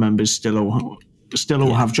most of the members still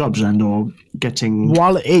all have jobs and or getting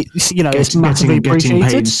while it's massively getting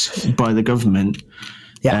appreciated. paid by the government.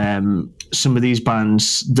 Yeah. Some of these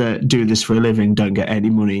bands that do this for a living don't get any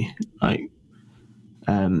money.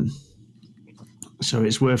 So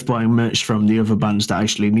it's worth buying merch from the other bands that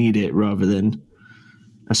actually need it, rather than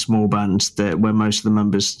a small band where most of the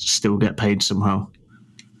members still get paid somehow.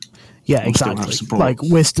 Yeah, Or still have exactly.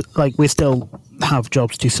 support. We still have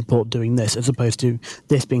jobs to support doing this, as opposed to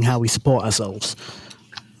this being how we support ourselves.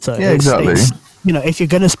 So Yeah, exactly. If you're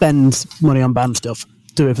going to spend money on band stuff,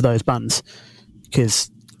 do it for those bands, because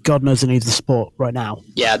God knows they need the support right now.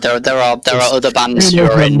 Yeah, there are other bands who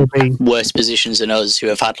are in worse positions than us, who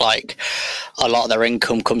have had like a lot of their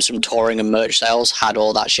income comes from touring and merch sales, had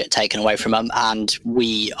all that shit taken away from them, and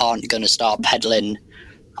we aren't going to start peddling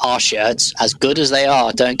our shirts, as good as they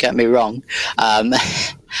are. Don't get me wrong. It'll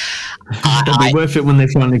be worth it when they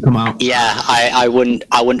finally come out. Yeah, I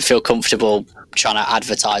wouldn't feel comfortable trying to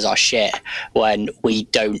advertise our shit when we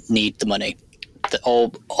don't need the money. Or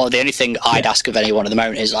the only thing I'd ask of anyone at the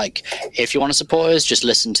moment is, like, if you want to support us, just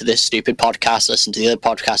listen to this stupid podcast, listen to the other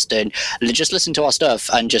podcasting, just listen to our stuff,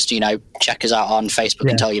 and just check us out on Facebook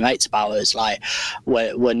and tell your mates about us. Like,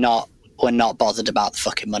 we're not bothered about the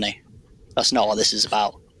fucking money. That's not what this is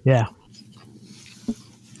about. Yeah.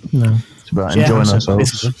 No, it's about enjoying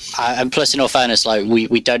ourselves. And plus, in all fairness, like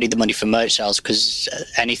we don't need the money for merch sales, because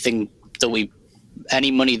any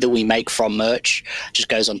money that we make from merch just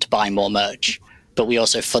goes on to buy more merch. But we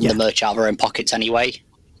also fund the merch out of our own pockets anyway,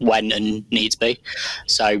 when and needs be.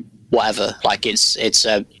 So whatever, like it's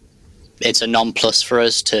a non-plus for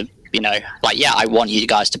us to, I want you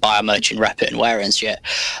guys to buy our merch and rep it and wear it and shit.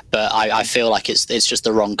 But I feel like it's just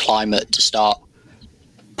the wrong climate to start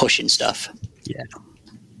pushing stuff. Yeah.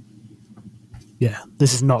 Yeah,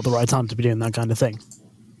 this is not the right time to be doing that kind of thing.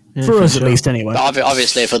 Yeah, for us, at sure. least, anyway. But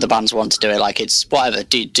obviously, if other bands want to do it, like, it's whatever.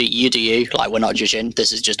 Do you? Like, we're not judging.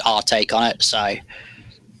 This is just our take on it. So,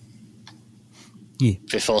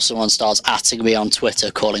 before someone starts atting me on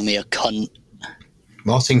Twitter, calling me a cunt,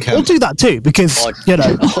 Martin We'll Kemp. do that too, because,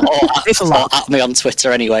 it's a or lot. at me on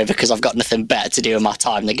Twitter anyway, because I've got nothing better to do in my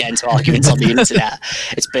time than get into arguments on the internet.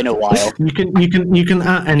 It's been a while. You can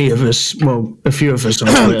at any of us. Well, a few of us on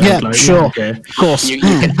Twitter. Yeah, sure. Okay. Of course. You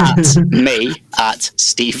can at me at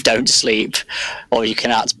Steve Don't Sleep, or you can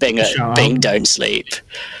at Bing at Shout Bing out. Don't Sleep.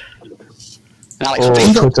 And Alex, Or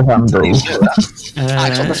Twitter handles.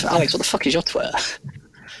 Alex, what the fuck is your Twitter?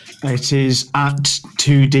 It is at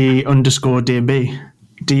 2D_DB.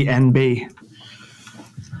 DNB.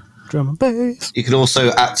 Drum and bass. You can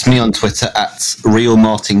also at me on Twitter at Real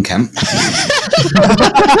Martin Kemp. You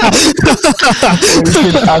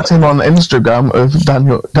should add him on Instagram of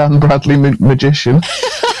Dan Bradley Magician.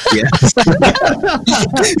 Yes.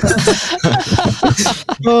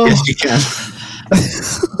 Yes, you can.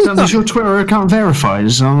 Is your Twitter account verified?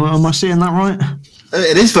 Am I seeing that right?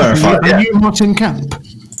 It is verified. Are you Martin Kemp?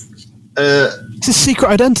 It's a secret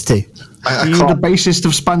identity. Are you the bassist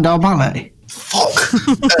of Spandau Ballet? Fuck.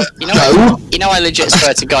 You know, I legit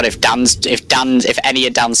swear to God, if any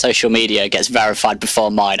of Dan's social media gets verified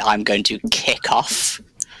before mine, I'm going to kick off.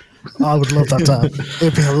 I would love that, Dan.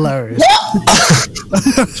 It'd be hilarious.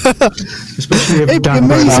 Especially if It'd be Dan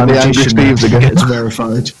amazing. Bradley The Angry Magician Steves again. gets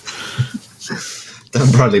verified.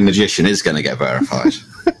 Dan Bradley Magician is going to get verified.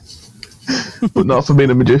 But not for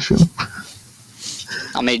being a magician.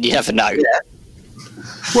 I mean, you never know.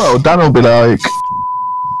 Well, Dan will be like,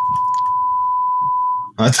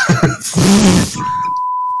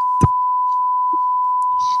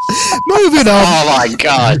 Moving on. Oh my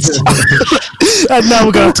God. And now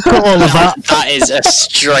we're going to have to cut all of that. That is a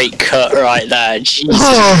straight cut right there. Jesus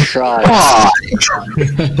Oh. Christ.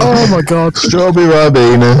 Oh my God. Strawberry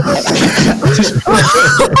Ribena.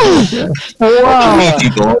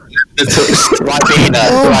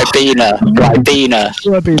 Ribena.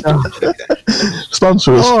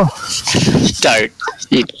 Sponsor us. Oh, Don't.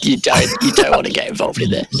 You don't want to get involved in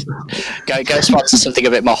this. Go sponsor something a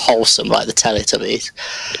bit more wholesome like the Teletubbies.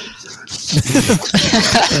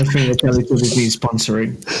 I think the Teletubbies need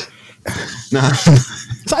sponsoring. No.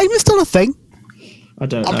 is that even still a thing? I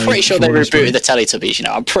don't know. I'm pretty sure they Sure, rebooted the Teletubbies, you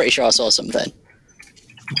know. I'm pretty sure I saw something.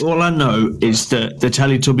 All I know is that the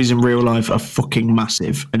Teletubbies in real life are fucking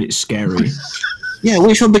massive and it's scary. Yeah,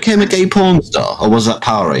 which one became a gay porn star? Or was that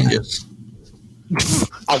Power Rangers?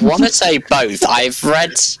 I want to say both. I've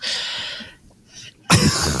read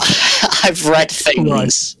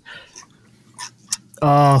things.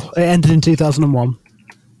 It ended in 2001.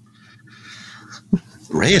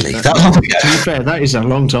 Really? That long To be ago? fair, that is a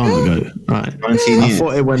long time ago. Right. 19 I years.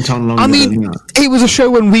 thought it went on longer I than mean, that. it was a show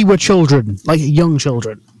when we were children, like young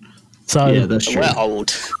children. So Yeah, that's true. We're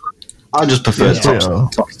old. I just prefer Yeah.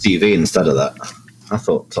 Tops TV instead of that. I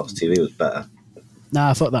thought Tops TV was better.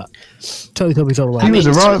 nah, fuck that. Teletubbies all the way. He was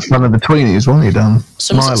a right fan of the Tweenies, wasn't he, Dan?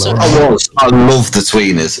 Milo. I love the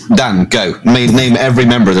Tweeners. Dan, go. Name every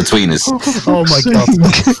member of the Tweeners. Oh my God.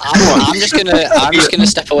 I'm just gonna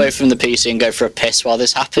step away from the PC and go for a piss while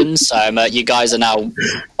this happens. So you guys are now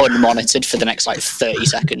unmonitored for the next like 30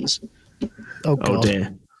 seconds. Oh Oh God.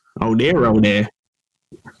 dear. Oh dear, oh dear.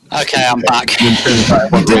 Okay, I'm back.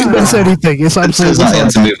 Didn't miss anything. It's Turns absolutely out he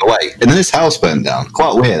had fine. to move away. And then this house burned down.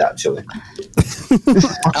 Quite weird, actually.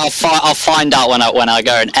 I'll find out when I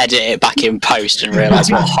go and edit it back in post and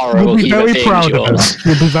realise what horrible You'll be human very beings proud you of all are. us.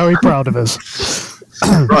 You'll be very proud of us.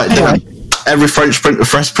 Right, Dan. Every Fresh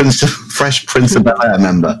Prince of Bel-Air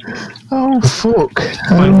member. Oh, fuck.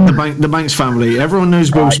 The Banks family. Everyone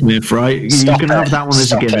knows Will Smith, right? You Stop can it. have that one as a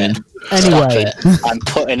Stop given. it. Anyway. Stop it. I'm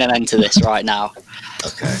putting an end to this right now.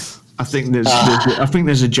 Okay. I think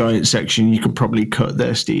there's a giant section you could probably cut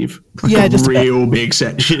there, Steve. Like Yeah, a just a bit. real big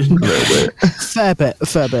section. Fair bit.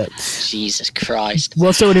 Jesus Christ.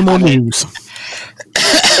 Was there any more news?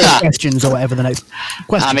 Questions or whatever the next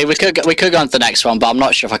question. I mean, we could go on to the next one, but I'm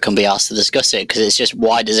not sure if I can be asked to discuss it because it's just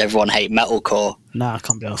why does everyone hate metalcore? Nah, I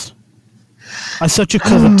can't be asked. It's such a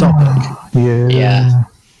covered topic. Yeah.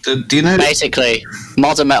 Do you know? Basically,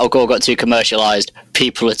 modern metalcore got too commercialized.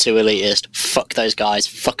 People are too elitist. Fuck those guys.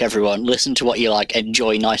 Fuck everyone. Listen to what you like.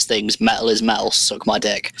 Enjoy nice things. Metal is metal. Suck my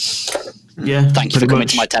dick. Yeah. Thank you for pretty coming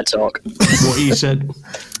much to my TED talk. What you said.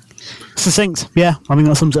 Succinct. Yeah, I think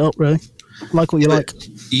that sums it up, really. Like what you like.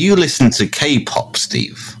 You listen to K-pop,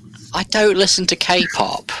 Steve. I don't listen to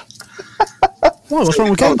K-pop. Why, what's wrong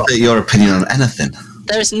with Can't K-pop? say your opinion on anything.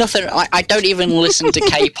 There's nothing. I don't even listen to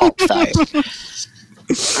K-pop though.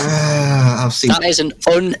 I've seen That is an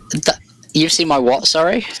You've seen my what?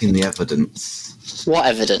 Sorry. the evidence. What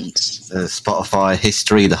evidence? Spotify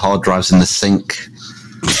history, the hard drives in the sink.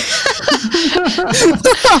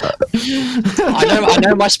 I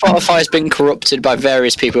know my Spotify has been corrupted by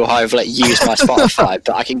various people who have used my Spotify,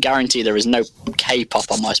 but I can guarantee there is no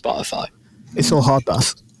K-pop on my Spotify. It's all hard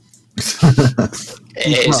bass.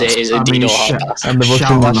 It is indeed all hard pass. And the Shout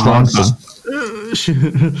Russian on national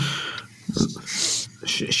the anthem.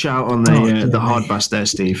 Shout on the hard bass there,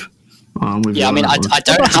 Steve. I'm with Yeah, you I mean, on I that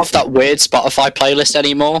one. don't have that weird Spotify playlist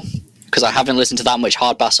anymore. because I haven't listened to that much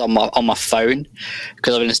hard bass on my phone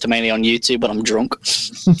because I've listened to mainly on YouTube, but I'm drunk.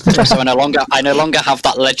 So I no longer have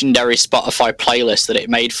that legendary Spotify playlist that it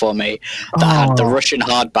made for me that had the Russian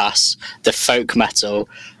hard bass, the folk metal,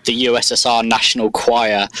 the USSR National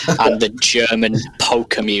Choir, and the German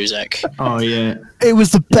polka music. Oh yeah, It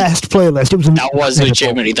was the best playlist. That was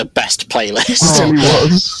legitimately the best playlist. Oh, it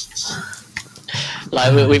was.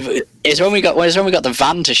 Like it's when we got the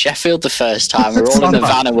van to Sheffield the first time. We're all in the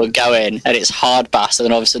van and we're going, and it's hard bass, and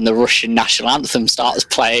then all of a sudden the Russian national anthem starts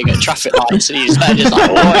playing at traffic lights, and you're just like,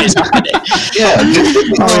 what is happening? Yeah,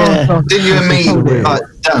 didn't you and me, like,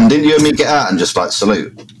 Dan? Didn't you and me get out and just like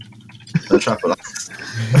salute the traffic lights?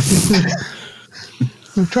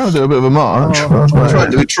 We're trying to do a bit of a march.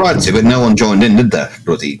 We tried to, but no one joined in, did there?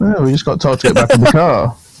 Bloody. Yeah, we just got told to get back in the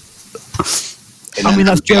car. I mean,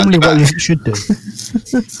 that's generally what you should do.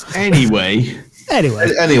 Anyway,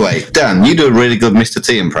 Anyway, Dan, you do a really good Mr.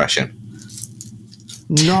 T impression.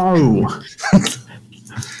 no.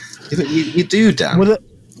 Yeah, but you do, Dan.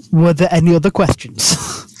 Were there any other questions?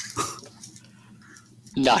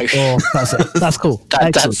 No. Oh, that's it. That's cool.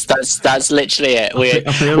 That's literally it.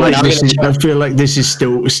 I feel like this is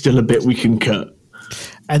still a bit we can cut.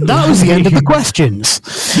 And that was the end of the questions.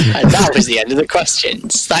 And that was the end of the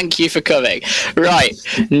questions. Thank you for coming. Right,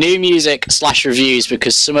 new music / reviews,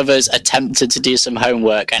 because some of us attempted to do some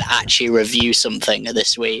homework and actually review something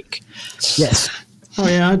this week. Yes. Oh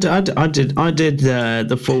yeah, I did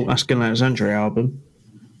the full Ask Alexandria album.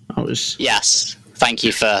 Yes. Thank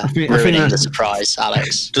you for think ruining the surprise,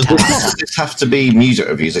 Alex. Does this have to be music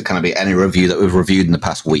reviews? It can be any review that we've reviewed in the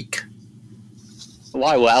past week.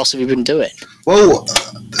 Why? What else have you been doing? Well,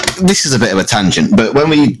 this is a bit of a tangent, but when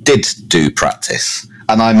we did do practice,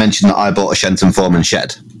 and I mentioned that I bought a Shenton Foreman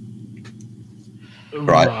shed.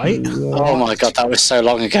 Right. Oh my god, that was so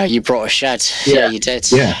long ago. You brought a shed. Yeah, you did.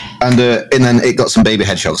 Yeah. And then it got some baby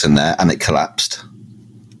hedgehogs in there, and it collapsed.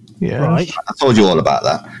 Yeah. Right. I told you all about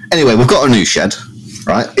that. Anyway, we've got a new shed,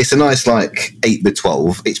 right? It's a nice,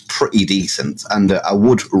 8x12. It's pretty decent, and I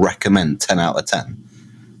would recommend 10 out of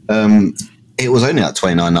 10. It was only at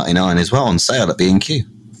 $29.99 as well on sale at B&Q.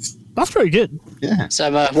 That's pretty good. Yeah.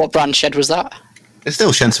 So, what brand shed was that? It's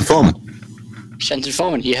still Shenton Foreman. Shenton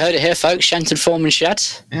Foreman. You heard it here, folks. Shenton Foreman shed.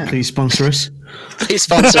 Yeah. Please sponsor us. Please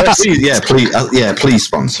sponsor us. Please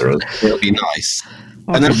sponsor us. It'll be nice.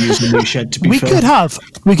 I could use the new shed to be We fair. could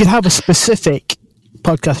have a specific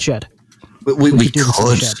podcast shed. We could do this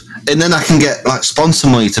could. shed. And then I can get sponsor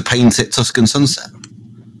money to paint it Tuscan Sunset.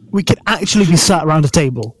 We could actually be sat around a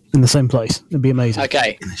table in the same place. It'd be amazing.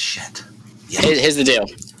 Okay, In the shed. here's the deal.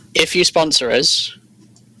 If you sponsor us,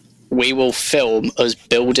 we will film us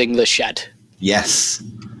building the shed Yes.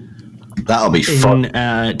 That'll be fun.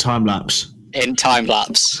 in time lapse. in time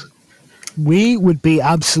lapse. We would be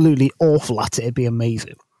absolutely awful at it. It'd be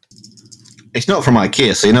amazing. It's not from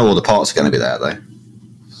IKEA, so you know all the parts are going to be there, though.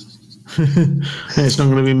 It's not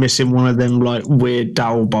going to be missing one of them weird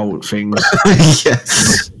dowel bolt things.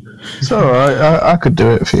 Yes. It's all right. I could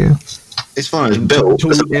do it for you. It's fine. It's built.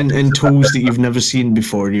 and tools that you've never seen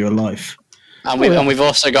before in your life. And we've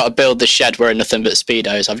also got to build the shed wearing nothing but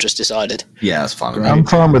Speedos, I've just decided. Yeah, that's fine. Great. I'm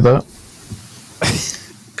fine with that.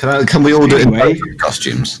 Can we all do it in Anyway. both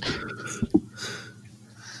costumes?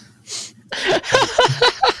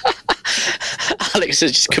 Alex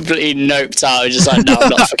is just completely noped out. Just like, no, I'm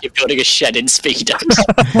not fucking building a shed in Speedos.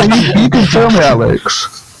 You can film it,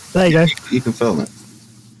 Alex. There you go. You can film it.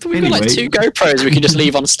 We've got Anyway. 2 GoPros we can just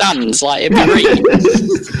leave on stands. It'd be great.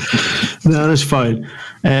 No, that's fine.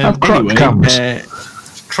 Have crotch cams.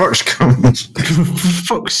 Crotch comes. For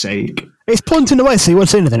fuck's sake. It's pointing away, so you won't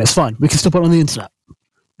see anything. It's fine. We can still put it on the internet.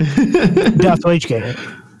 You don't have to educate it.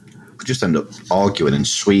 We just end up arguing in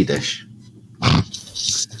Swedish.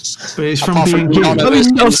 But it's from Apart from being none cute. of I us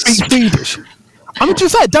mean, can I'll speak Swedish. I'm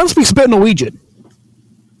just saying, Dan speaks a bit of Norwegian.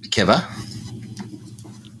 Kiva.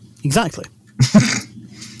 Exactly.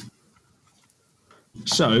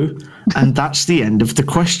 So, and that's the end of the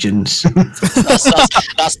questions.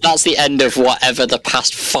 That's the end of whatever the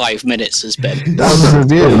past 5 minutes has been. That was a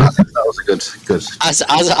review. That was a good.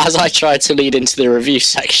 As I tried to lead into the review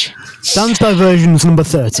section, Dan's diversion's number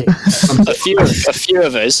 30. a few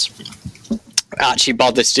of us actually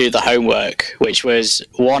bothered to do the homework, which was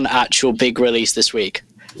one actual big release this week.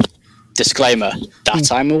 Disclaimer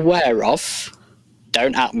that I'm aware of.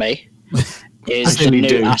 Don't at me. Is the Actually new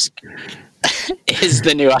do. is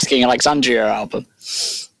the new Asking Alexandria album.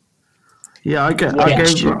 Yeah, I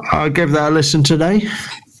gave that a listen today.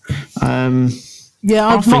 Yeah,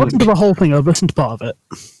 I've not listened to the whole thing. I've listened to part of it.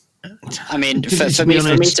 I mean, To be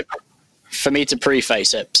honest- for me to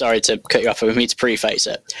preface it, sorry to cut you off, but for me to preface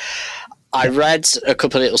it, I read a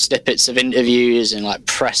couple of little snippets of interviews and like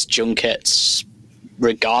press junkets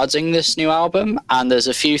regarding this new album, and there's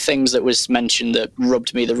a few things that was mentioned that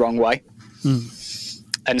rubbed me the wrong way.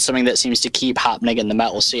 And something that seems to keep happening in the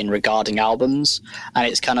metal scene regarding albums, and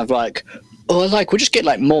it's kind of like, oh, like we'll just get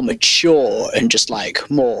like more mature and just like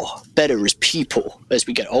more better as people as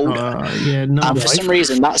we get older. And for some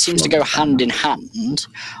reason, that seems to go hand in hand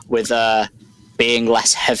with being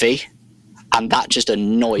less heavy, and that just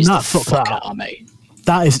annoys the fuck out of me.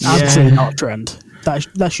 That is absolutely not a trend.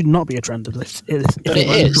 That should not be a trend. But it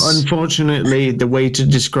is. Unfortunately, the way to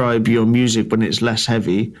describe your music when it's less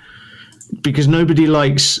heavy, because nobody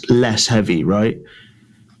likes less heavy, right?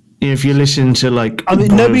 If you listen to like, I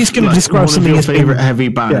mean, nobody's going to describe one of something your as favorite heavy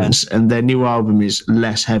bands, and their new album is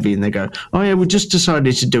less heavy, and they go, "Oh yeah, we just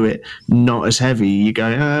decided to do it not as heavy." You go,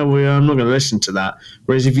 well, "I'm not going to listen to that."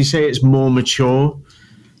 Whereas if you say it's more mature,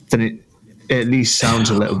 then it at least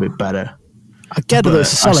sounds a little bit better. I get that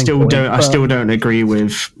it's a selling point, I still don't agree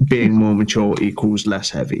with being more mature equals less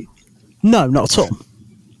heavy. No, not at all.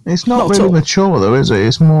 It's not really mature though, is it?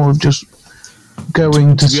 It's more just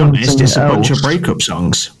going to something else. It's a bunch of breakup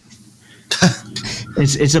songs.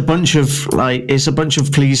 It's a bunch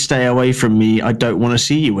of please stay away from me, I don't want to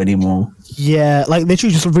see you anymore. Yeah, like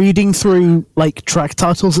literally just reading through like track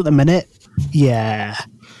titles at the minute. Yeah,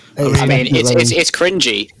 I mean it's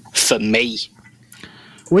cringy for me.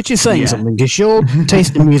 Which is saying something, because your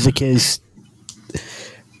taste in music is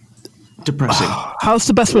depressing. How's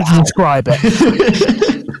the best way to describe it?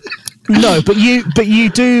 No, but you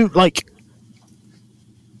do like,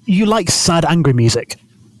 you like sad, angry music.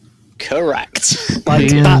 Correct. Like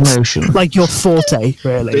that's like your forte,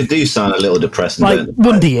 really. They do sound a little depressing. Like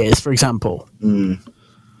Wonder Years, for example. To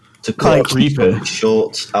cut Like Creeper.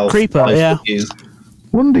 short. Creeper, yeah.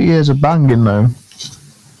 Wonder Years are banging though.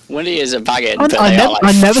 Wonder Years are banging, but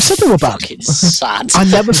I never said they were bad. Fucking sad. I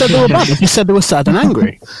never said they were bad. I just said they were sad and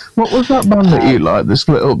angry. What was that band that you liked that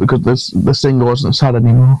split up because the singer wasn't sad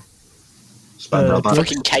anymore?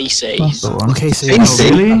 Fucking Casey. That's the one. Casey. Oh,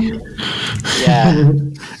 really? Yeah.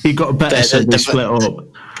 He got better, so they split up.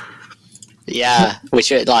 Yeah,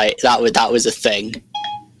 which like that was a thing.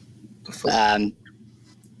 But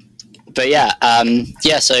yeah,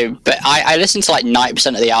 so but I listened to like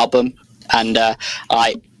 90% of the album, and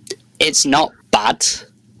it's not bad.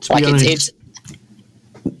 Like it's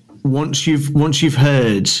once you've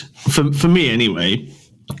heard, for me anyway,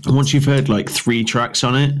 once you've heard like 3 tracks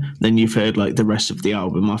on it, then you've heard like the rest of the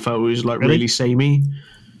album. I felt it was like really samey.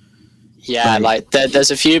 Yeah, like there's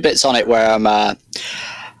a few bits on it where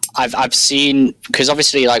I've seen, because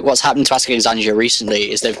obviously like what's happened to Ask Alexandria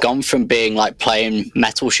recently is they've gone from being like playing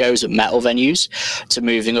metal shows at metal venues to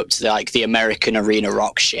moving up to the American arena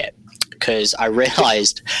rock shit. Because I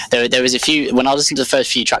realised there was a few, when I listened to the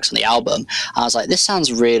first few tracks on the album, I was like, this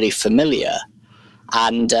sounds really familiar.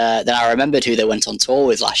 And then I remembered who they went on tour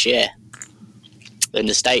with last year in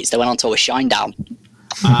the States. They went on tour with Shinedown.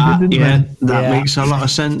 That makes a lot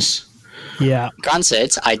of sense. Yeah.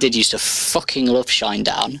 Granted, I did used to fucking love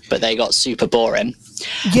Shinedown, but they got super boring.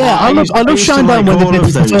 Yeah, I love Shinedown when they did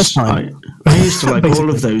it the first time. I used to like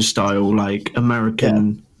all of those style, like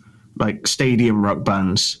American, like stadium rock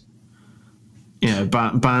bands. You know,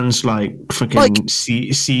 bands like fucking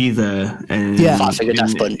Seether and Fat Finger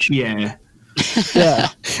Death Punch. Yeah.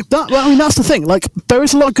 That's the thing. Like, there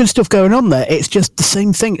is a lot of good stuff going on there. It's just the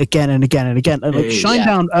same thing again and again and again. And like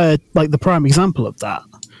Shinedown, like the prime example of that.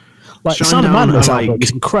 Like Sound of Madness album is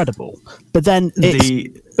incredible, but then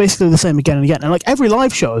it's basically the same again and again. And like every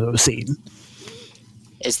live show I've ever seen,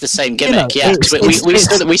 it's the same gimmick.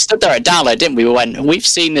 We stood there at Download, didn't we? We went, we've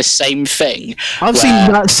seen the same thing. I've seen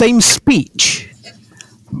that same speech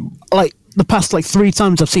like the past like 3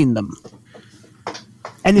 times I've seen them,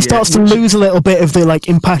 and it starts to lose a little bit of the like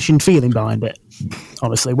impassioned feeling behind it.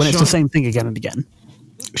 Honestly, when it's the same thing again and again.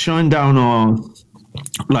 Shinedown are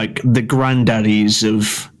like the granddaddies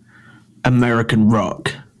of American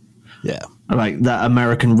rock. Yeah, like that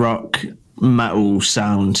American rock metal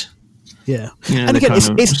sound. Yeah, and again,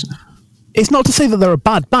 it's not to say that they're a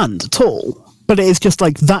bad band at all, but it is just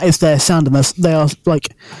like that is their sound, and they are like,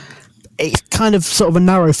 it's kind of sort of a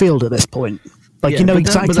narrow field at this point. Like you know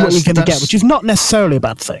exactly what you're going to get, which is not necessarily a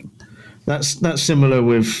bad thing. That's similar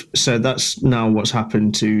with, so that's now what's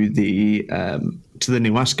happened to the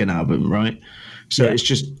new Askin album, right? So it's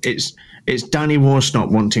just it's Danny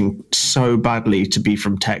Worsnop wanting so badly to be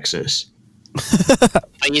from Texas.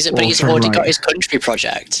 but he's already got his country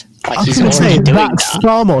project. Like he's already doing that's that.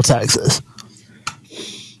 far more Texas.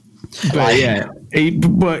 But he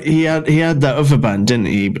had that other band, didn't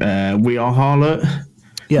he? We Are Harlot,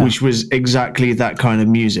 which was exactly that kind of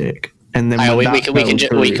music. And then Hang on, when we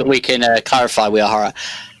that can clarify. We Are Horror.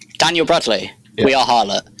 Daniel Bradley. Yeah. We Are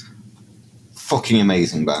Harlot. Fucking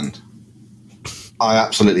amazing band. I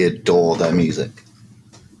absolutely adore their music.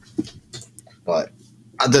 Like,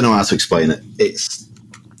 I don't know how to explain it. It's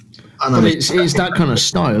that kind of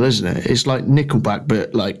style, isn't it? It's like Nickelback,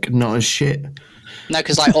 but like not as shit. No,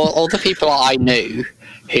 because like all the people I knew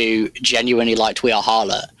who genuinely liked We Are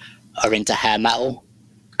Harlot are into hair metal.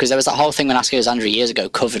 Because there was that whole thing when Ask Alexandria years ago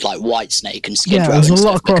covered like Whitesnake and Skid Row. Yeah, there's and a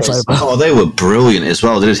lot of stuff because- crossover. Oh, they were brilliant as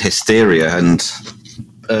well. They did Hysteria and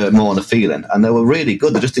More on a Feeling, and they were really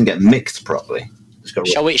good. They just didn't get mixed properly. Just got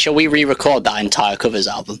Shall we re-record that entire covers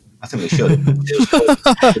album? I think we should. It was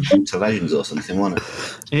called to Legends or something, wasn't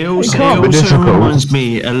it? It also can't be difficult. reminds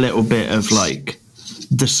me a little bit of like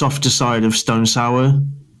the softer side of Stone Sour.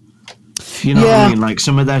 You know what Yeah. I mean? Like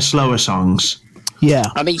some of their slower songs. Yeah.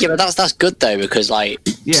 I mean, yeah, but that's good though because like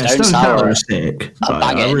Yeah, Stone Sour. is sick. I'm Like,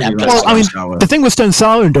 I banging really them. like Well, I mean, Stone Sour. the thing with Stone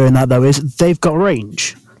Sour and doing that though is they've got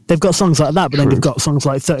range. They've got songs like that, but then they've got songs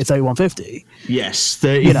like 30, 150. Yes,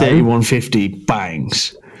 30, You know. 3150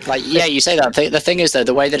 bangs. Like, yeah, you say that. The thing is, though,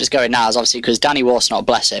 the way that it's going now is obviously because Danny Warsnott,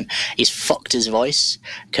 bless him, he's fucked his voice.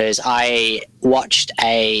 Because I watched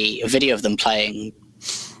a video of them playing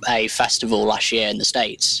a festival last year in the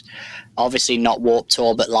States. Obviously not Warped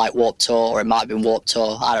Tour, but like Warped Tour, or it might have been Warped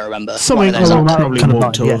Tour. I don't remember. Something One of those along that probably kind of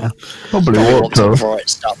Warped line, Tour. yeah. Probably Warped Warped Tour Tour. before it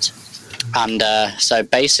stopped. And so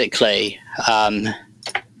basically,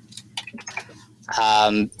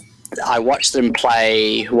 I watched them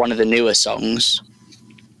play one of the newer songs,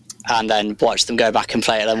 and then watched them go back and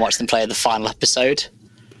play it, and then watch them play the final episode.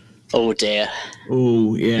 Oh dear!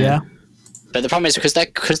 Oh, yeah. Yeah. But the problem is because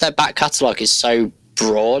their back catalogue is so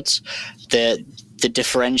broad, the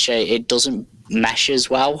differentiate it doesn't mesh as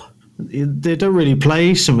well. They don't really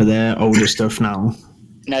play some of their older stuff now.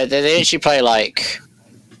 No, they actually play like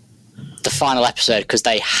the final episode because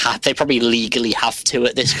they probably legally have to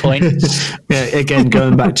at this point. Yeah, again,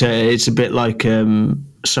 going back to it's a bit like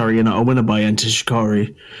Sorry You're Not a Winner by Enter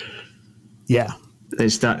Shikari. Yeah.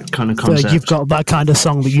 It's that kind of So concept. you've got that kind of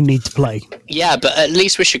song that you need to play. Yeah, but at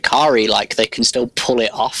least with Shikari, like they can still pull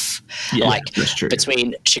it off. Yeah, like that's true.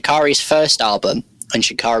 between Shikari's first album and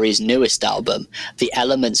Shikari's newest album, the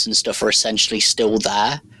elements and stuff are essentially still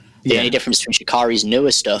there. The only difference between Shikari's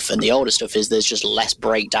newer stuff and the older stuff is there's just less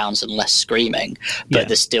breakdowns and less screaming, but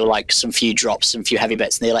there's still like some few drops, some few heavy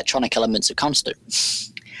bits, and the electronic elements are constant.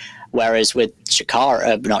 Whereas with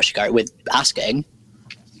with Asking,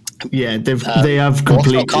 Yeah, they have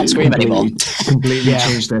completely can't scream anymore. completely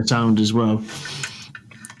changed their sound as well.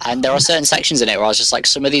 and there are certain sections in it where I was just like,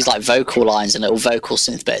 some of these like vocal lines and little vocal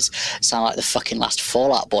synth bits sound like the fucking last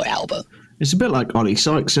Fall Out Boy album. It's a bit like Ollie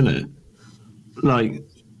Sykes, isn't it?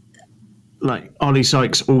 Like Ollie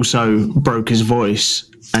Sykes also broke his voice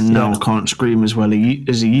and now can't scream as well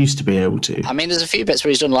as he used to be able to. I mean, there's a few bits where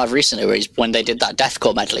he's done live recently where when they did that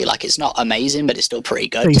deathcore medley, like it's not amazing, but it's still pretty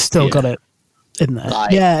good. But he's still got it in there.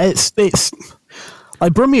 Like- yeah, it's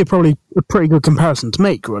like Brummie are probably a pretty good comparison to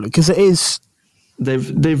make, really, because it is.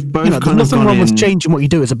 They've both You know, there's kind of nothing gone wrong in with changing what you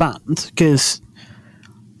do as a band, because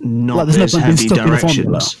not there's no as point being heavy stuck in a formula.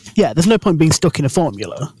 directions. Yeah, there's no point being stuck in a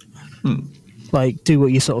formula. Like, do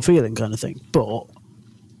what you're sort of feeling, kind of thing. But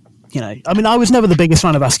I mean, I was never the biggest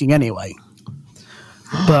fan of Asking anyway.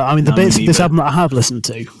 But I mean, the No, me bits of this neither. album that I have listened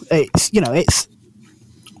to,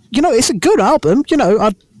 it's a good album.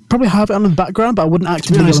 I'd probably have it on in the background, but I wouldn't To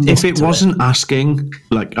actually. be honest, go and if listen it to wasn't Asking,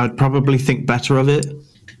 like I'd probably think better of it.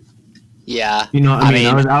 Yeah. You know what I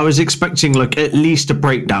mean? I was expecting like at least a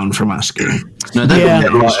breakdown from Asking. No, they've Yeah.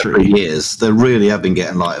 been getting lighter for years. They really have been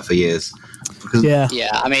getting lighter for years. Because Yeah. Yeah,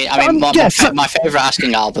 I mean, yeah, my favorite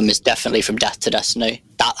Asking album is definitely From Death to Destiny.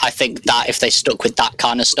 That I think that if they stuck with that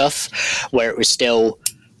kind of stuff, where it was still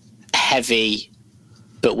heavy,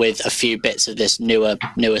 but with a few bits of this newer,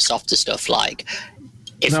 softer stuff, like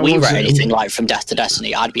if That we wrote wasn't- anything like From Death to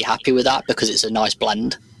Destiny, I'd be happy with that because it's a nice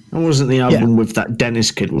blend. That wasn't the album with that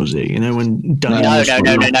Dennis kid, was it? You know when Dennis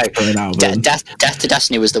No. put an album. Death to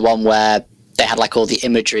Destiny was the one where they had like all the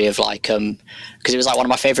imagery of like because it was like one of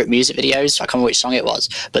my favorite music videos. I can't remember which song it was,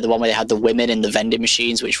 but the one where they had the women in the vending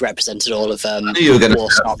machines, which represented all of knew you were gonna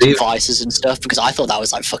war say that, snops Steve. and vices and stuff. Because I thought that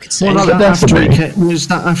was like fucking sick. Was Well, that Destiny. was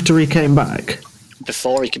that after he came back?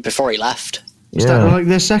 before he left. Was that like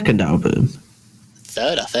their second album?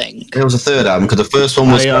 Third, I think. it was a third album because the first one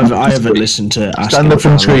was I haven't listened to Asking. Stand Up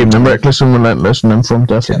and Scream, and Reckless and Relentless, and then From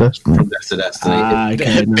Death to Destiny. From Death to Destiny.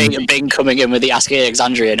 Okay, no. Bing coming in with the Asking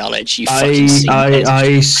Alexandria knowledge. You fucking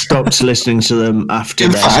I stopped listening to them after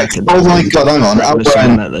In their fact, second oh my album. God, hang on, I'm Reckless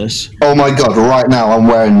wearing- and Relentless. Oh my God! Right now, I'm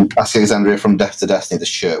wearing Ask Alexandria from Death to Destiny, the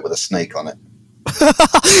shirt with a snake on it.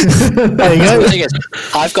 There you go. The thing is,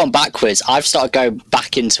 I've gone backwards. I've started going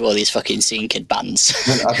back into all these fucking Scene Kid bands.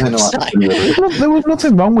 I don't know what It's happened with it. There was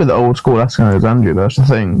nothing wrong with the old school Eskimos, that's the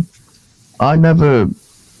thing. I never.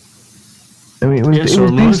 I mean, it was, Yeah, it so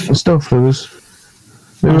was am I. decent stuff. They were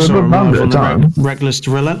I a saw good him band live at on the time. the Reckless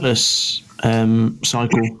to Relentless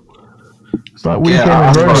cycle. It's like we Yeah, came in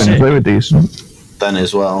I Romans, see. they were decent. Then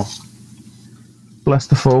as well. Bless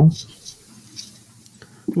the Fall.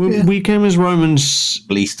 We came as Romans.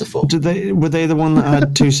 Bleasterful. Were they the one that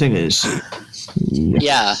had two singers?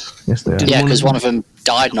 Yeah, Yes, they are. yeah, one because of one of them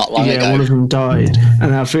died not long Yeah, ago. one of them died,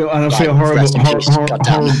 and I feel horrible, rest in peace,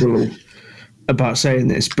 goddamn. horrible about saying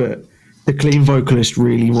this, but the clean vocalist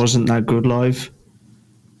really wasn't that good live.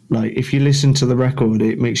 Like, if you listen to the record,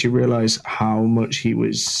 it makes you realise how much he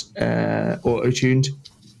was auto-tuned,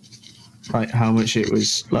 like how much it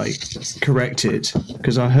was like corrected.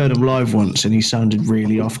 Because I heard him live once, and he sounded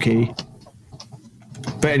really off-key.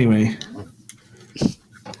 But anyway,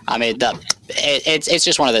 I mean, it's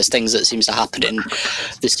just one of those things that seems to happen in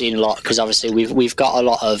the scene a lot, because obviously we've got a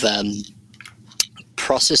lot of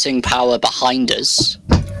processing power behind us,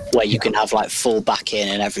 where you can have like full back in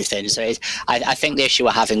and everything. So I think the issue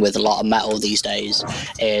we're having with a lot of metal these days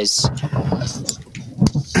is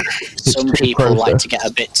some too people like processed. to get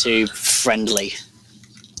a bit too friendly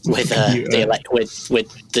with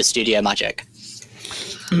with the studio magic.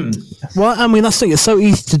 Well, I mean, that's the thing. It's so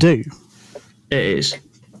easy to do it is.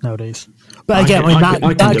 nowadays. But again, I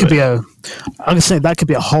can that do could it. be I can say that could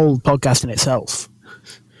be a whole podcast in itself.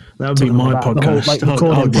 That would be my About the podcast. whole, like I'll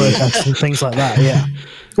recording do it. process and things like that. Yeah.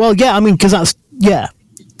 Well, yeah. I mean, because that's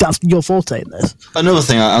your forte in this. Another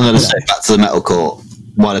thing I'm going to say back to the metalcore.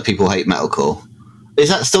 Why do people hate metalcore? Is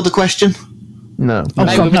that still the question? No. Oh,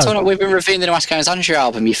 Mate, God, we've been reviewing the New Ask Andrew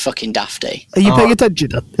album, you fucking dafty. Are you paying attention?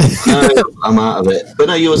 No, I'm out of it. But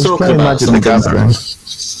no, you were Just talking play about Magic the something. Gathering.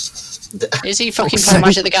 Is he fucking playing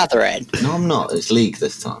Magic the Gathering? No, I'm not. It's League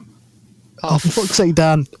this time. Oh, for fuck's sake,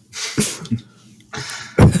 Dan.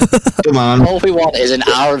 Come on. All we want is an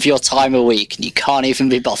hour of your time a week, and you can't even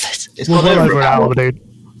be bothered. It's We're not well over over an hour, dude.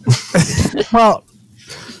 Well,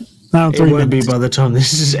 now It 3 won't be minutes. by the time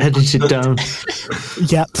this is edited down.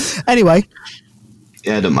 Yeah. Anyway,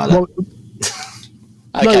 Yeah, it doesn't matter. well,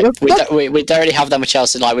 Okay, No, we don't really have that much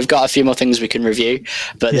else. Like, we've got a few more things we can review,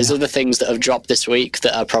 but there's Yeah. other things that have dropped this week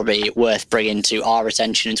that are probably worth bringing to our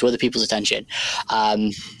attention and to other people's attention.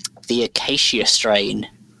 The Acacia Strain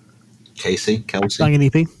Kelsey. banging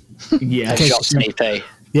EP. Yes. Okay. drops an EP.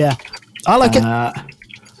 Yeah. I like it.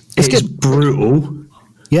 It's good. brutal.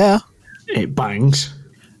 Yeah. It bangs.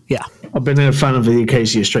 Yeah. I've been a fan of the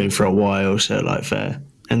Acacia Strain for a while, so like fair.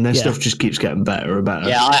 And their Yeah. stuff just keeps getting better and better.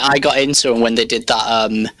 Yeah, I got into them when they did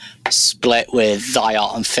that split with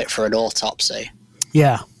Thyart and Fit for an Autopsy.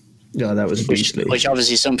 Yeah. Yeah, that was beastly. Which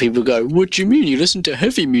obviously some people go, what do you mean? You listen to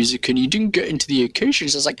heavy music and you didn't get into the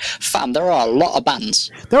Acacias? I was like, fam, there are a lot of bands.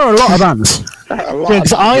 There are a lot of bands. There are a lot Yeah, of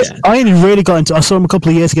because bands. I only really got into. I saw them a couple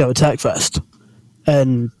of years ago at TechFest,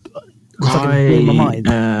 and fucking blew my mind.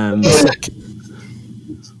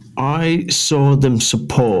 I saw them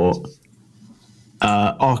support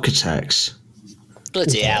Architects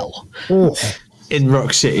Bloody hell. Oh, in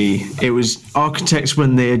Rock City. It was Architects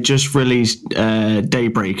when they had just released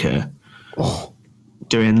Daybreaker,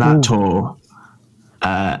 doing that tour,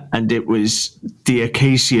 and it was the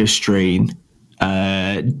Acacia Strain,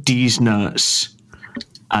 D's Nuts,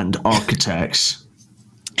 and Architects.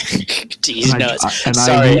 D's And I- Nuts. and I-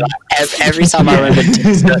 Sorry, like, every time I remember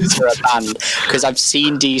D's Nuts for a band, because I've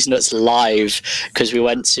seen D's Nuts live, because we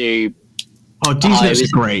went to. Oh, D's Oh, it Nuts are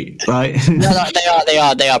was- great, right?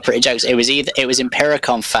 No, they are pretty jokes. It was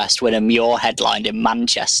Empiricon Fest when Muir headlined in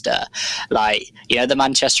Manchester, like, you know, the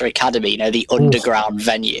Manchester Academy, you know, the underground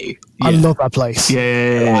venue. I love that place.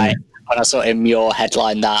 Yeah. Right, when I saw Muir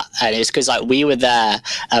headline that, and it's because like we were there,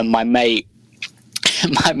 and my mate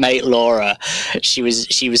Laura, she was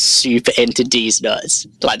super into D's Nuts.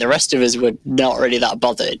 Like, the rest of us were not really that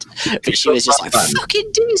bothered, but she was just like,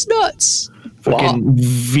 fucking D's Nuts. What? Fucking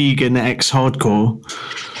vegan ex-hardcore.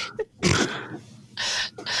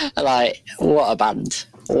 Like, what a band.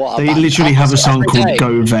 What a They band. literally I have a hustle song every called day.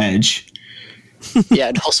 Go Veg. Yeah,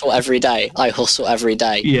 and hustle every day. I hustle every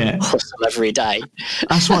day. Yeah. Hustle every day.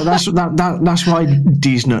 That's why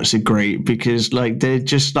D's Nuts are great, because like they're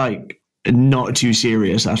just like not too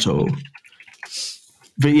serious at all.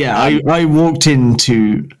 But yeah, I walked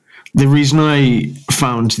into the reason I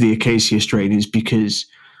found the Acacia Strain is because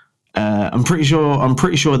I'm pretty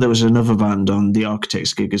sure there was another band on the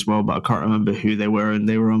Architects gig as well, but I can't remember who they were, and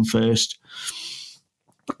they were on first.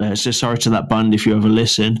 So sorry to that band if you ever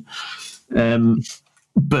listen.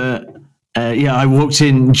 But I walked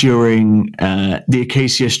in during the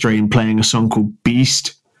Acacia Strain playing a song called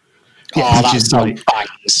Beast. Oh, that song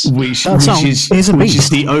bangs. Which is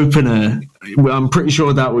the opener. I'm pretty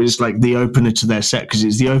sure that was like the opener to their set because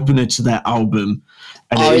it's the opener to their album.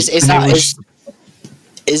 And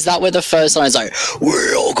is that where the first line is like,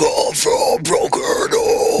 "We all come from broken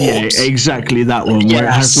homes"? Yeah, exactly that one. Where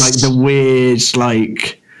it has like the weird,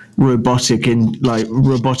 like robotic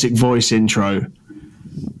voice intro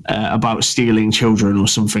about stealing children or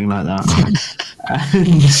something like that. And,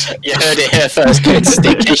 you heard it here first.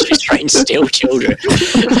 She's trying to steal children.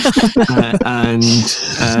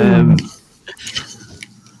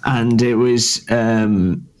 And it was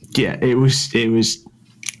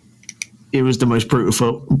it was the most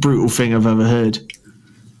brutal thing I've ever heard.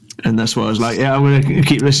 And that's why I was like, I'm going to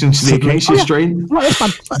keep listening to the Acacia Strain. That's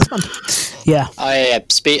fun. Yeah.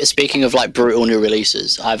 Speaking of like brutal new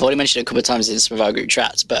releases, I've already mentioned it a couple of times in some of our group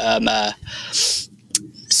chats, but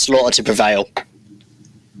Slaughter to Prevail.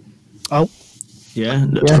 Oh. Yeah.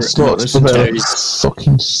 Slaughter to Prevail.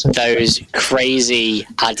 Fucking sick. Those crazy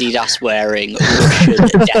Adidas wearing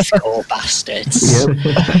Russian deathcore bastards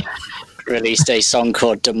released a song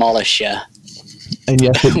called Demolisher. And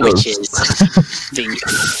yes, it which does. is the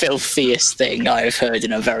filthiest thing I've heard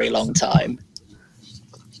in a very long time.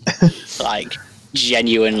 Like,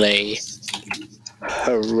 genuinely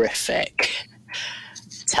horrific.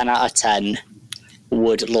 10 out of 10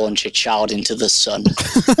 would launch a child into the sun.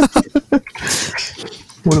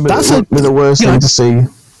 Would have been the worst thing to see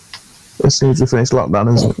as soon as we finish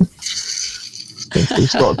lockdown, isn't it?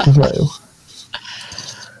 It's got to fail.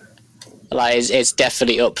 Like, it's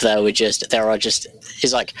definitely up there with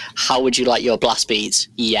it's like, how would you like your blast beats?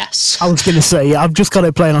 Yes. I was going to say, I've just got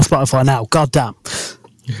it playing on Spotify now. God damn.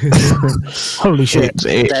 Holy shit.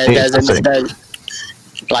 There's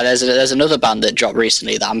another band that dropped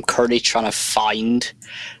recently that I'm currently trying to find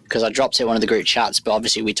because I dropped it in one of the group chats, but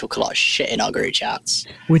obviously we took a lot of shit in our group chats.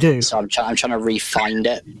 We do. So I'm trying to re-find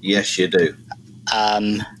it. Yes, you do.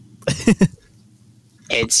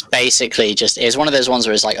 It's basically it's one of those ones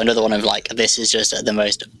where it's like another one of like, this is just the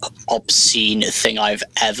most obscene thing I've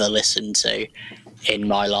ever listened to in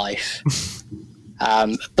my life.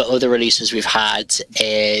 But other releases we've had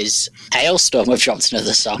is Ailstorm have dropped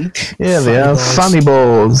another song. Yeah, they are. Fanny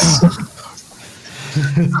balls.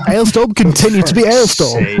 Ailstorm continue to be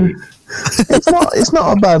Ailstorm. It's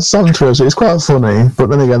not a bad song to us. It's quite funny, but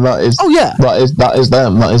then again, that is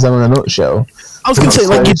them. That is them in a nutshell. I was going to say,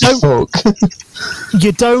 like,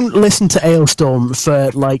 you don't listen to Ailstorm for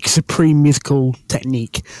like supreme musical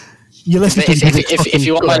technique. You listen to if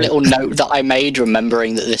you want my little note that I made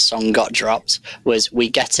remembering that this song got dropped was, we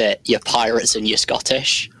get it, you're pirates and you're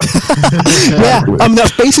Scottish. Yeah, I mean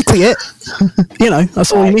that's basically it. You know,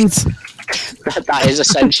 that's all he needs. That is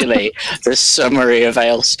essentially the summary of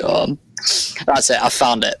Ailstorm. That's it, I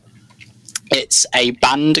found it. It's a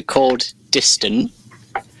band called Distant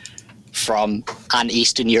from an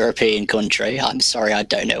Eastern European country. I'm sorry, I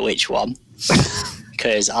don't know which one,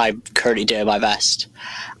 because I'm currently doing my best.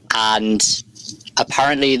 And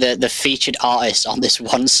apparently the featured artist on this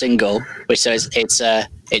one single, which says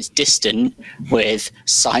it's Distant with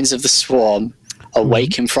Signs of the Swarm,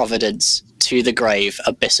 Awake in Providence, To the Grave,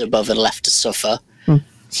 Abyss Above and Left to Suffer.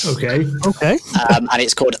 Okay. And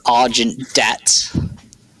it's called Argent Debt.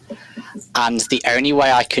 And the only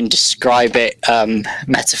way I can describe it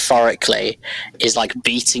metaphorically is like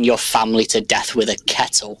beating your family to death with a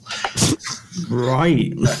kettle.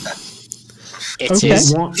 Right. It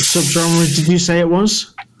is. What subgenre did you say it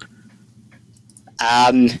was?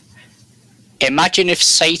 Imagine if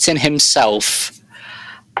Satan himself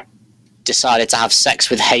decided to have sex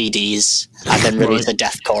with Hades and then release a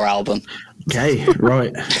deathcore album. Okay,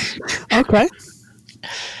 right. Okay.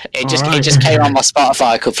 It just came on my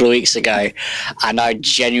Spotify a couple of weeks ago, and I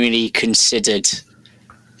genuinely considered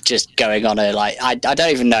just going on a like. I don't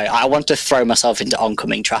even know. I want to throw myself into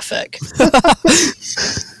oncoming traffic.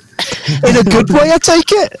 In a good way, I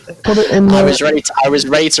take it. Put it in. I was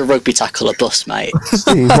ready to rugby tackle a bus, mate.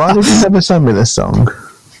 Steve, why did you never send me this song?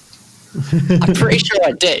 I'm pretty sure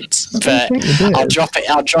I did, but I'll drop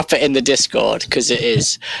it in the Discord because it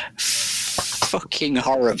is fucking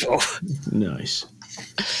horrible. Nice.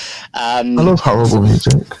 I love horrible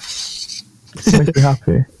music. It makes me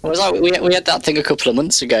happy. It was like we had that thing a couple of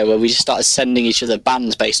months ago where we just started sending each other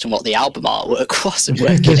bands based on what the album artwork was and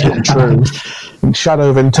working it out. True. And Shadow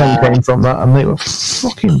of Intent came from that, and they were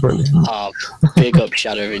fucking brilliant. Oh, big up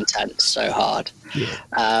Shadow of Intent, so hard.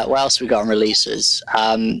 Yeah. What else we got on releases?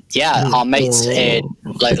 Our mates in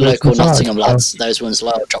local Nottingham lads, those ones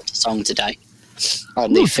low, dropped a song today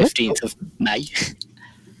on the 15th of May.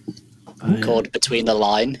 called Between the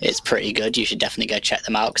Line. It's pretty good. You should definitely go check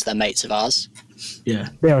them out because they're mates of ours. Yeah,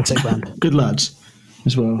 They are a sick band. good lads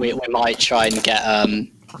as well. We might try and get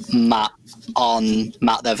Matt,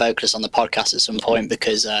 their vocalist, on the podcast at some point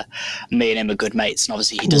because me and him are good mates, and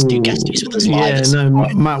obviously he does do guesties with us live. Yeah, at some no,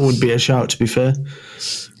 point. Matt would be a shout, to be fair.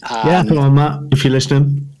 Yeah. Come on, Matt, if you're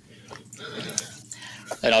listening.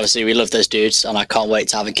 And obviously we love those dudes, and I can't wait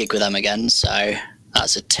to have a gig with them again. So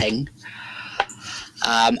that's a ting.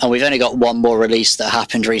 And we've only got one more release that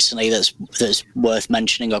happened recently that's worth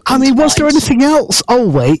mentioning. I mean, was there anything else? Oh,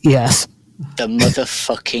 wait, yes. The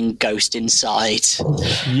motherfucking Ghost Inside.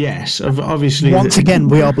 Yes, obviously. Once again,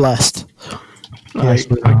 we are blessed. Yes,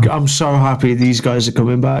 we are. I'm so happy these guys are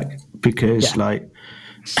coming back because, like,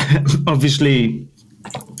 obviously,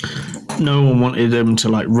 no one wanted them to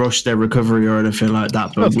like rush their recovery or anything like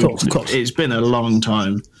that. But Of course. It's been a long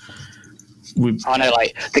time. I know,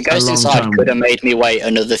 like, the Ghost long Inside time. could have made me wait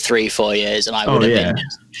another 3-4 years, and I would have been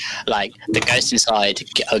just, like, the Ghost Inside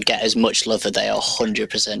get as much love as they are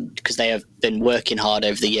 100% because they have been working hard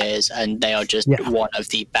over the years, and they are just one of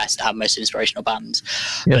the best and most inspirational bands.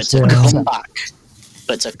 Yes, but they are.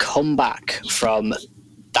 to come back from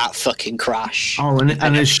that fucking crash. Oh,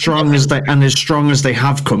 and as strong as they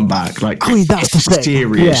have come back, like, I mean, that's the thing.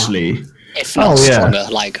 seriously. If not stronger,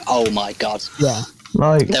 like, oh my god. Yeah.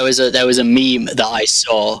 Like, There was a meme that I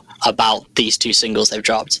saw about these two singles they've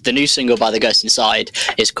dropped. The new single by The Ghost Inside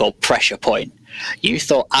is called Pressure Point. You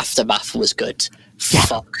thought Aftermath was good.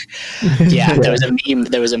 Fuck. Yeah, there was a meme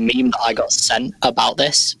that I got sent about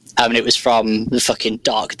this. And it was from the fucking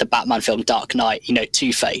the Batman film Dark Knight, you know,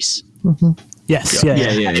 Two-Face. Yes. Yeah.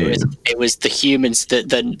 It was the humans,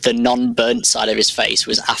 the non-burnt side of his face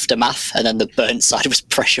was Aftermath, and then the burnt side was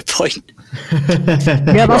Pressure Point.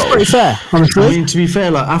 Yeah, that's pretty fair, I honestly. mean, to be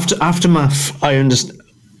fair, like Aftermath, I understand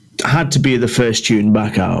had to be the first tune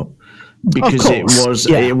back out because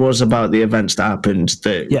it was about the events that happened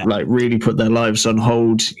that like really put their lives on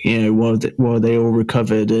hold. You know, while they all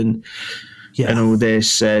recovered and all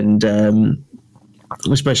this, and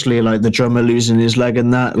especially like the drummer losing his leg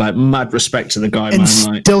and that. Like, mad respect to the guy, And man.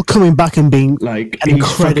 Like, still coming back and being like an he's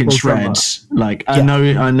incredible fucking shreds. Like, I know.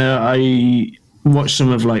 I watched some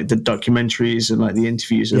of like the documentaries and like the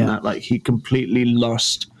interviews and that. Like, he completely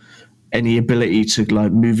lost any ability to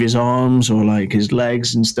like move his arms or like his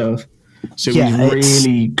legs and stuff. So he's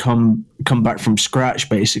really come back from scratch,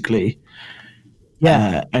 basically.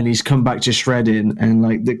 Yeah, and he's come back to shredding, and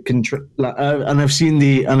like and I've seen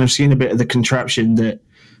a bit of the contraption that,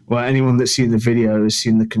 well, anyone that's seen the video has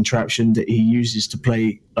seen the contraption that he uses to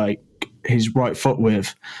play like his right foot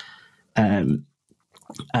with, and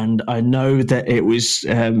I know that it was,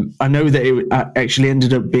 actually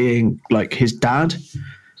ended up being like his dad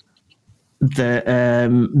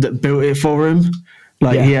that built it for him.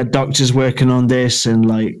 Like, he had doctors working on this, and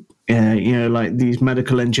like. You know, like these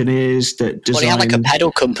medical engineers that design. Well, he had like a pedal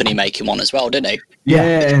company making one as well, didn't he?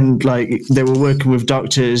 Yeah, and like they were working with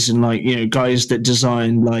doctors and like, you know, guys that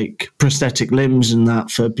design like prosthetic limbs and that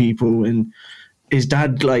for people. And his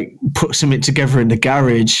dad like put something together in the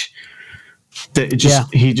garage that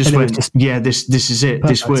he just went, this is it. Perfect.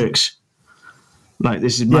 This works. Like,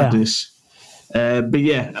 this is madness. But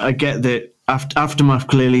yeah, I get that Aftermath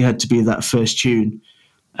clearly had to be that first tune.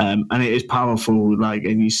 And it is powerful, like,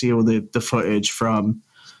 and you see all the footage from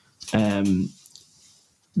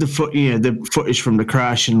the footage from the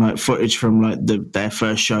crash, and like footage from like their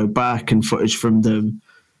first show back, and footage from them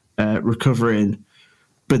recovering.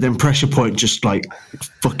 But then Pressure Point just like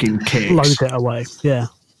fucking kicks, load it away. Yeah,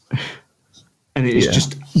 and it's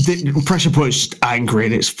just Pressure Point's just angry,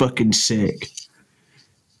 and it's fucking sick.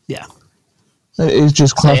 Yeah, it is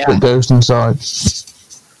just classic Ghost Inside.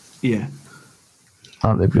 Yeah.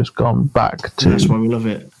 And they've just gone back to. That's why we love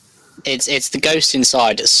it. It's the Ghost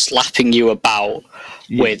Inside slapping you about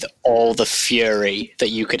with all the fury that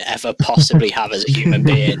you could ever possibly have as a human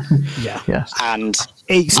being. Yes. And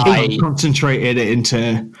I concentrated it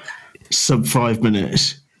into sub 5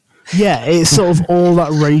 minutes. Yeah, it's sort of all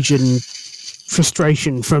that rage and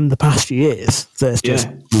frustration from the past few years. That's just.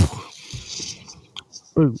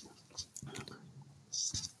 Ooh.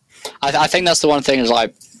 I think that's the one thing is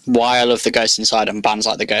like why I love the Ghost Inside and bands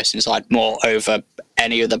like the Ghost Inside more over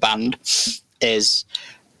any other band is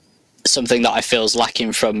something that I feel is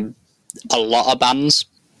lacking from a lot of bands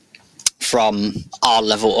from our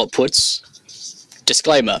level upwards.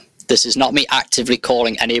 Disclaimer, this is not me actively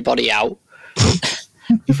calling anybody out.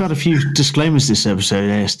 You've had a few disclaimers this episode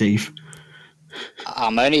here, Steve.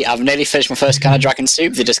 I've nearly finished my first can of Dragon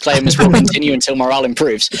Soup. The disclaimers will continue until morale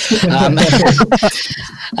improves.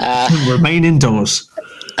 Remain indoors.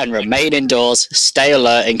 and remain indoors. Stay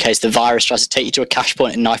alert in case the virus tries to take you to a cash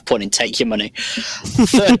point and knife point and take your money.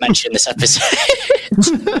 Third mention this episode.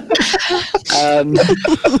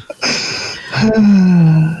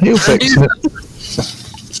 He'll fix it.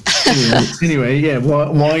 Anyway, yeah.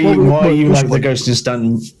 Why are you like the Ghost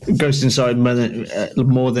Inside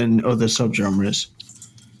more than other subgenres?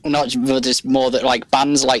 Not just more that like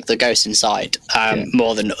bands like the Ghost Inside,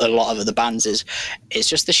 more than a lot of other bands it's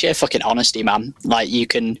just the sheer fucking honesty, man. Like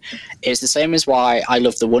it's the same as why I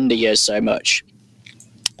love the Wonder Years so much,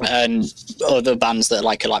 and other bands that are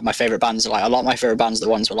like my favorite bands are like a lot of my favorite bands are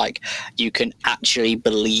the ones where like you can actually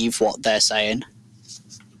believe what they're saying.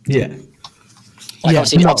 Yeah. Like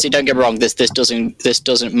obviously, don't get me wrong. This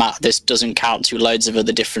doesn't matter. This doesn't count to loads of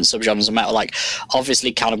other different subgenres of metal. Like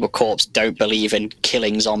obviously, Cannibal Corpse don't believe in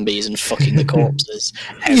killing zombies and fucking the corpses.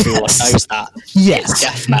 Everyone knows that. Yes. It's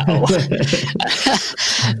death metal.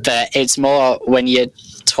 But it's more when you're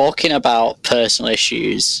talking about personal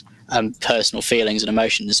issues and personal feelings and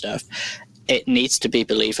emotions and stuff. It needs to be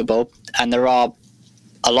believable, and there are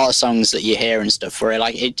a lot of songs that you hear and stuff where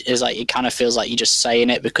it kind of feels like you're just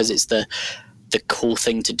saying it because it's the cool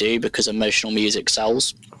thing to do because emotional music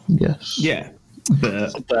sells. Yes. Yeah.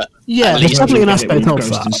 But yeah, there's definitely an aspect of Ghost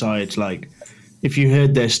that. Inside, like, if you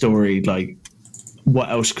heard their story, like, what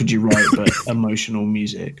else could you write but emotional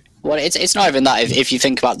music? Well, it's not even that. If you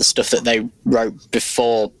think about the stuff that they wrote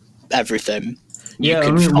before everything, you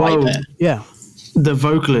can vibe it. Yeah. The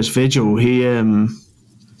vocalist Vigil,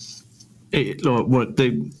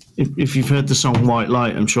 if you've heard the song White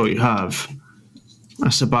Light, I'm sure you have.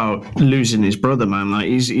 That's about losing his brother, man. Like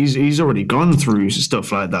he's already gone through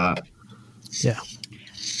stuff like that. Yeah.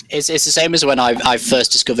 It's the same as when I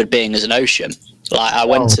first discovered Being as an Ocean. Like I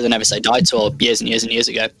went to the Never Say Die tour years and years and years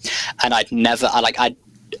ago, and I'd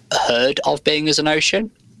heard of Being as an Ocean,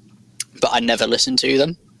 but I never listened to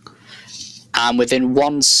them. And within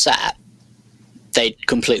one set, they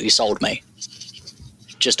completely sold me,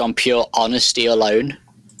 just on pure honesty alone.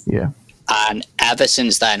 Yeah. And ever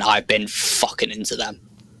since then, I've been fucking into them.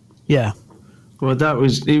 Yeah. Well,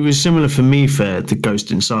 it was similar for me for the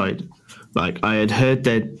Ghost Inside. Like I had heard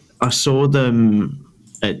I saw them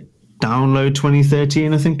at Download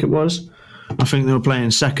 2013, I think it was. I think they were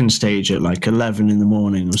playing Second Stage at like 11 in the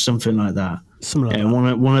morning or something like that. Something like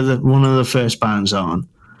that. One of the first bands on,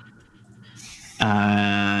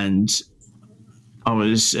 and I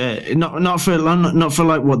was not for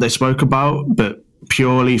like what they spoke about, but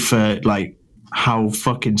purely for like how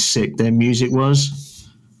fucking sick their music was.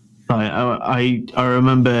 Like I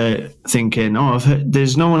remember thinking,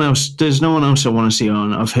 there's no one else I want to see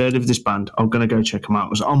on. I've heard of this band. I'm gonna go check them out. I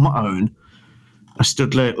was on my own. I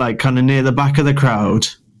stood like kind of near the back of the crowd,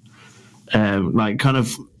 like kind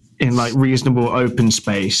of in like reasonable open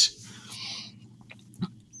space.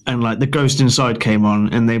 And like the Ghost Inside came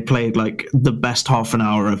on, and they played like the best half an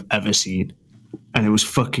hour I've ever seen. And it was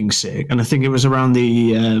fucking sick. And I think it was around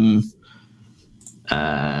the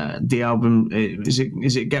album. Is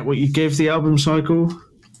it Get What You Give, the album cycle?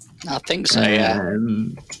 I think so. Yeah.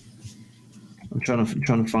 I'm trying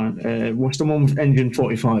to find what's the one with Engine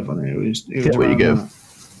 45 on it. It was Get What You Give. That.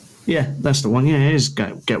 Yeah, that's the one. Yeah, it is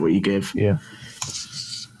Get What You Give. Yeah.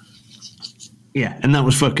 Yeah, and that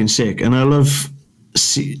was fucking sick. And I love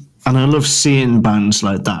seeing bands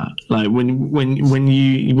like that. Like when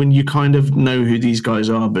you kind of know who these guys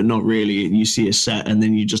are, but not really, and you see a set and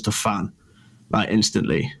then you're just a fan, like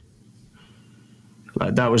instantly.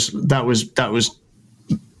 Like that was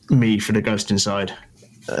me for the Ghost Inside.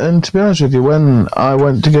 And to be honest with you, when I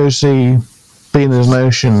went to go see Being as an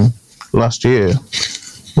Ocean last year,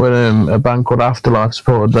 when a band called Afterlife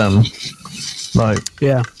supported them, like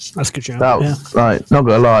Yeah, that's a good job. Like, not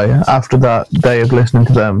gonna lie, after that day of listening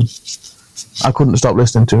to them, I couldn't stop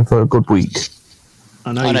listening to them for a good week.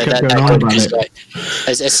 I know you kept going on about it. Like,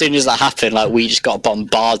 as soon as that happened, like we just got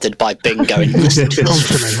bombarded by Bing going, listen to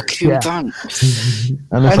this fucking band.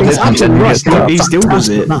 And if I he's didn't, absolutely then right. you get He still does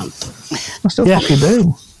it. Man. I still Yeah. fucking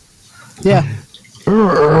do. Yeah.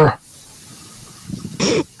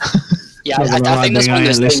 Yeah, I think that's one of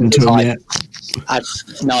those listened things. to him Like, yet. I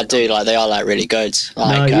do. Like they are like really good.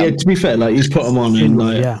 Like, No, yeah. To be fair, like he's put them on, and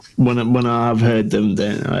like Yeah. when I've heard them,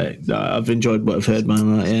 then I've enjoyed what I've heard,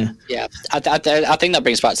 man. Like, yeah. Yeah, I think that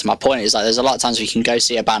brings back to my point. Is like there's a lot of times we can go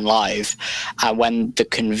see a band live, and when the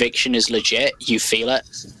conviction is legit, you feel it.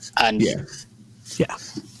 And Yeah. Yeah.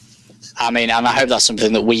 I mean, and I hope that's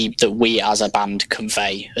something that we as a band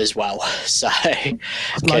convey as well. So,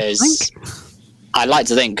 because I like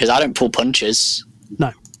to think, because I don't pull punches.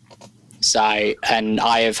 No. So, and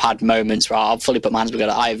I have had moments where I've fully put my hands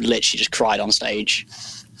together. I've literally just cried on stage.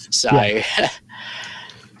 So,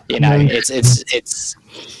 You know,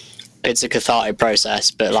 it's a cathartic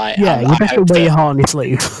process, but like, Yeah, you definitely wear your heart on your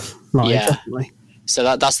sleeve. Like, Yeah. definitely.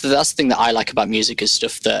 So that's the thing that I like about music is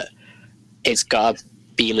stuff that it's gotta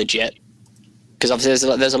be legit. Because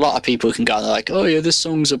obviously there's a lot of people who can go and they're like, oh yeah, this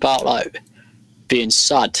song's about like being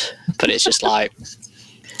sad, but it's just like,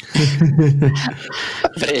 I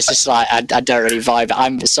don't really vibe.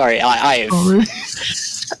 I'm sorry,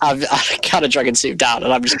 I've kind of dragon soup down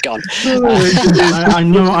and I'm just gone. I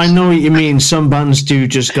know what you mean. Some bands do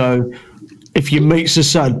just go, if you makes us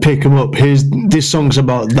sad, pick them up. This song's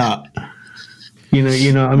about that. You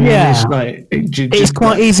know what I mean? Yeah. It's like It's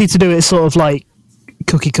quite easy to do it sort of like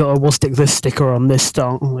cookie cutter, we'll stick this sticker on this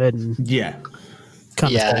song and Yeah.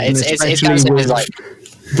 kind Yeah, of thing. it's kind of with like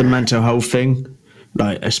the mental health thing,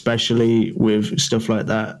 like especially with stuff like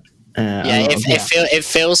that. It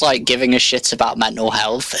feels like giving a shit about mental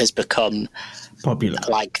health has become popular.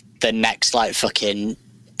 like the next like fucking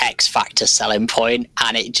X Factor selling point,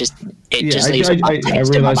 and it just leaves a bad I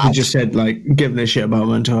taste in my realised we mouth. just said like giving a shit about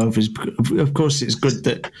mental health is, of course, it's good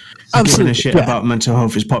that giving Absolutely, a shit yeah. about mental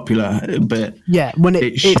health is popular, but Yeah, when it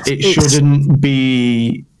it's shouldn't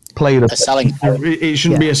be. Played a selling point. It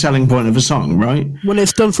shouldn't be a selling point of a song, right? when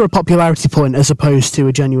it's done for a popularity point as opposed to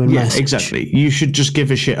a genuine Yeah, message. exactly. You should just give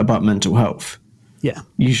a shit about mental health. Yeah.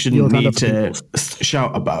 You shouldn't You'll need have to other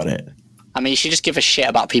shout about it. I mean, you should just give a shit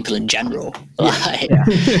about people in general. Like,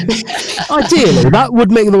 Ideally, that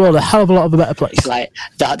would make the world a hell of a lot of a better place. like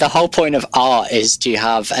the whole point of art is to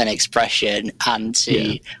have an expression and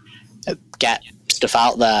to get stuff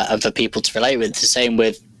out there and for people to relate with. The same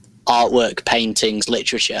with artwork, paintings,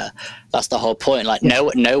 literature. That's the whole point. Like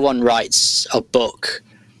no one writes a book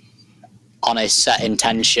on a set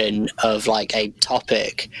intention of like a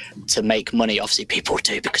topic to make money. Obviously people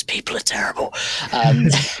do because people are terrible,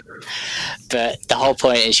 but the whole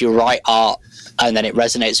point is you write art and then it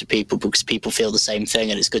resonates with people because people feel the same thing,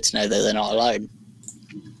 and it's good to know that they're not alone.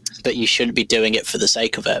 But you shouldn't be doing it for the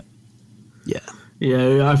sake of it.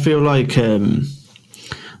 Yeah, I feel like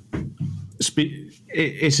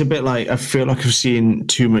it's a bit like I feel like I've seen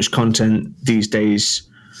too much content these days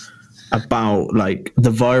about like the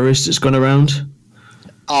virus that's gone around.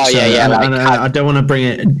 Oh So, yeah. and I don't want to bring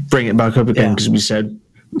it back up again because we said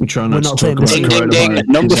we try not not to talk saying about this. Ding, ding, ding. coronavirus.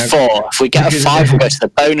 Number Exactly. 4. If we get a 5, we'll go to the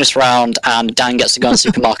bonus round, and Dan gets to go on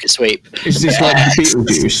supermarket sweep. Is this like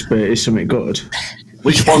Beetlejuice, but it's something good?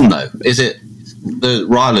 Which one though? Is it the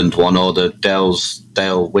Ryland one or the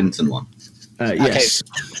Dale Winton one? Yes.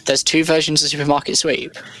 There's 2 versions of supermarket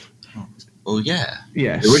sweep. Oh yeah,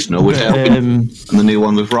 Yes. the original with Dale Winton and the new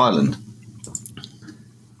one with Ryland.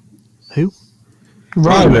 Who?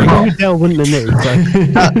 Ryland. Who Dale wouldn't have knew. So.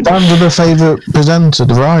 Dan's other favourite presenter,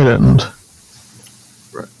 the Ryland.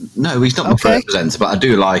 No, he's not my Okay. favourite presenter, but I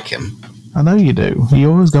do like him. I know you do. You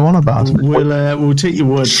always go on about it. We'll take your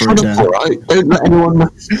word for it. Dan. All right, don't let anyone know.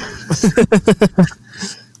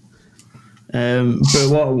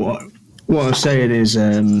 But what I'm saying is,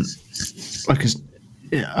 I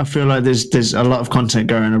feel like there's a lot of content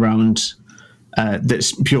going around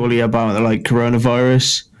that's purely about like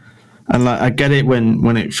coronavirus, and like I get it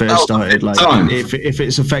when it first started. Like if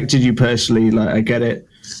it's affected you personally, like I get it.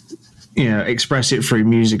 You know, express it through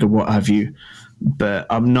music or what have you. But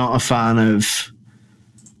I'm not a fan of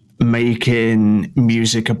making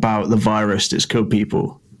music about the virus that's killed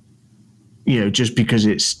people. You know, just because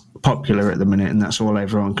it's popular at the minute and that's all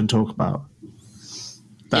everyone can talk about.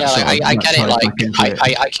 I get it. Like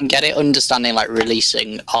I can get it understanding like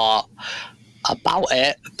releasing art about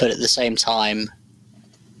it, but at the same time,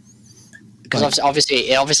 because obviously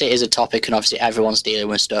it is a topic, and obviously everyone's dealing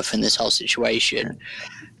with stuff in this whole situation.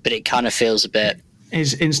 But it kind of feels a bit.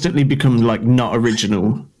 It's instantly become like not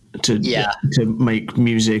original to make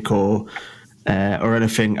music or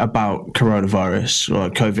anything about coronavirus or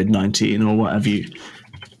COVID-19 or whatever you,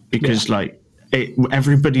 because like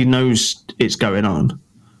everybody knows it's going on.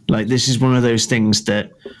 Like this is one of those things that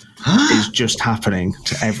is just happening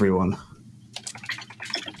to everyone.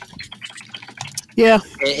 Yeah.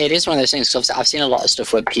 It is one of those things. Cause I've seen a lot of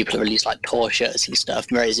stuff where people release like tour shirts and stuff,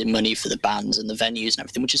 raising money for the bands and the venues and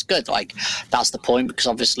everything, which is good. Like that's the point, because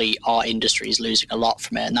obviously our industry is losing a lot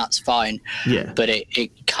from it, and that's fine. Yeah. But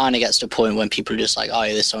it kind of gets to a point when people are just like, oh,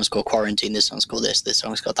 yeah, this song's called Quarantine, this song's called this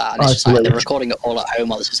song's called that, and it's just like they're recording it all at home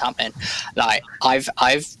while this is happening. Like I've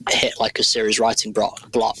hit like a serious writing block,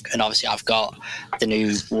 and obviously I've got the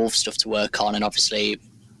new Wolf stuff to work on, and obviously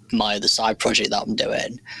my other side project that I'm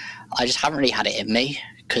doing. I just haven't really had it in me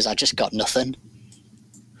because I just got nothing.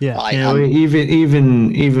 Yeah. Like, You know,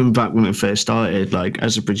 even back when it first started, like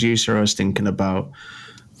as a producer, I was thinking about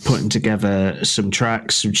putting together some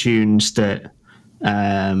tracks, some tunes that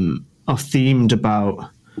are themed about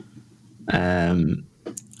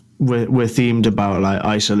we're themed about like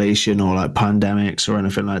isolation or like pandemics or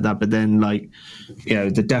anything like that. But then like, you know,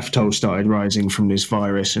 the death toll started rising from this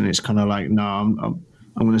virus, and it's kind of like, no, I'm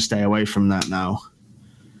going to stay away from that now.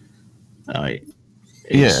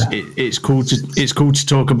 It's cool to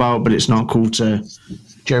talk about, but it's not cool to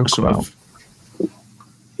Joke about.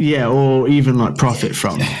 Yeah, or even like profit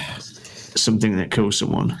from something that kills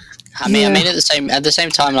someone. I mean, at the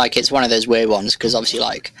same time, like, it's one of those weird ones, because obviously,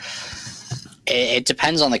 like, it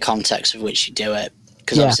depends on the context of which you do it.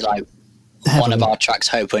 Because obviously, like, one of our tracks,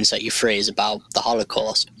 "Hope Won't Set You Free," is about the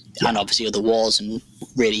Holocaust and obviously other wars and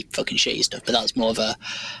really fucking shitty stuff. But that's more of a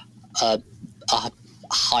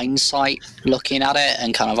hindsight looking at it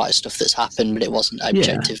and kind of like stuff that's happened, but it wasn't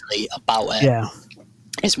objectively about it. Yeah.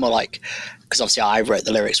 It's more like, because obviously I wrote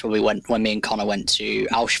the lyrics when me and Connor went to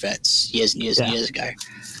Auschwitz years and years and years ago.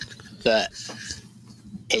 But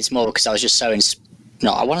it's more because I was just so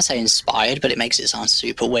I want to say inspired, but it makes it sound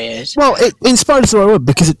super weird. Well, it inspired us the right word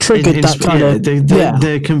because it triggered that kind of.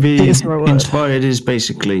 There can be inspired is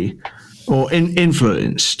basically, or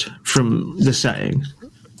influenced from the setting.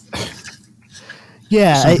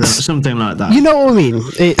 Yeah, something like that. You know what I mean?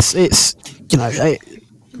 It's you know.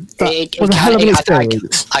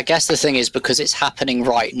 I guess the thing is, because it's happening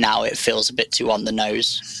right now, it feels a bit too on the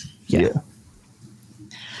nose. Yeah.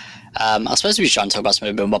 I suppose we should try and talk about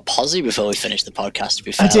something a bit more positive before we finish the podcast, to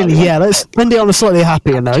be fair. Let's end it on a slightly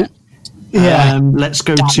happier note. Yeah. Let's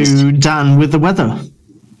go to Dan with the weather.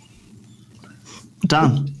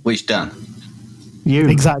 Dan. Which Dan? You.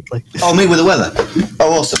 Exactly. Oh, me with the weather.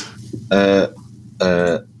 Oh, awesome.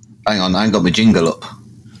 Hang on, I ain't got my jingle up.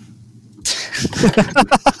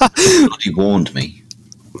 He warned me.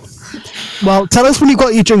 Well, tell us when you've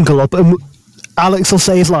got your jingle up, and Alex will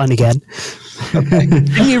say his line again. Okay.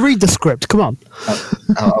 Can you read the script? Come on.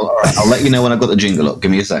 All right, I'll let you know when I've got the jingle up.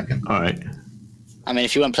 Give me a second. All right. I mean,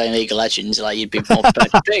 if you weren't playing League of Legends, like, you'd be more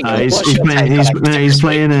he's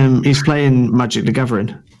playing Magic the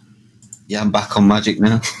Gathering. Yeah, I'm back on Magic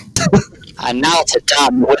now. And now to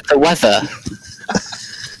Dan with the weather.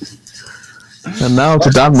 And now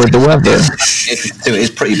to Dan with the weather.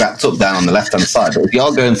 It's pretty backed up down on the left-hand side. But if you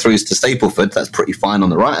are going through to Stapleford, that's pretty fine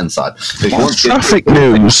on the right-hand side. Traffic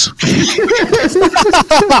news.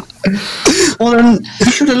 Well, then,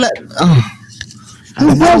 you should have let...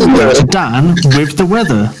 And now we go to Dan with the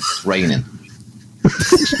weather. It's raining.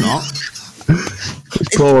 It's not.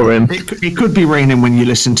 It's pouring. It could be raining when you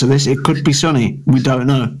listen to this. It could be sunny. We don't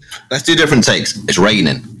know. Let's do different takes. It's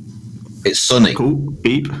raining. It's sunny. Cool.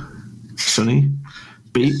 Beep. Sunny.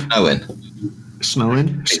 Beep.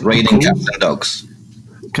 Snowing. It's raining. Cool. Cats and dogs.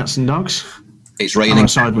 Cats and dogs. It's raining.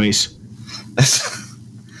 Sideways.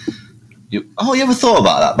 You ever thought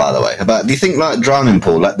about that, by the way? Do you think, like, drowning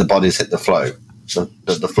pool, let the bodies hit the floor? The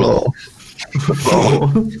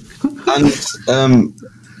floor. And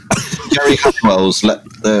Jerry Halliwell's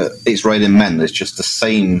It's Raining Men. There's just the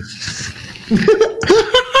same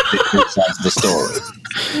sides of the story.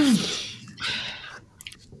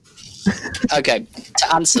 Okay,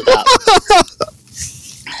 to answer that.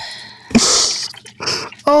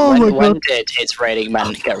 When did It's Raining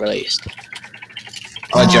Men get released?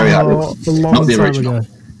 Jerry Halliwell. Not the original.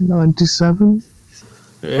 97?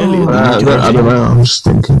 I don't know, I'm just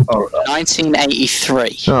thinking.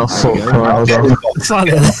 1983. Oh, fuck.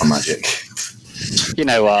 Magic. You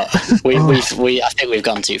know what? I think we've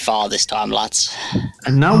gone too far this time, lads.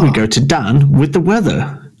 And now we go to Dan with the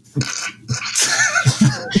weather.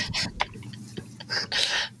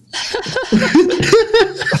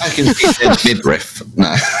 I can see his midriff.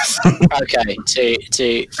 No. Okay,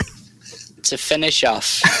 to finish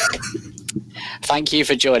off, thank you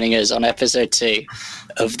for joining us on episode 2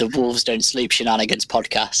 of the Wolves Don't Sleep Shenanigans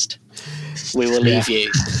podcast. We will leave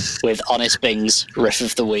you with Honest Bing's riff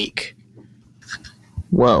of the week.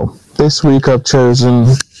 Well, this week I've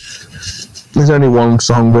chosen... There's only one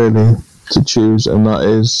song really to choose, and that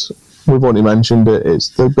is... We've already mentioned it. It's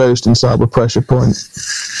The Ghost Inside the Pressure Point.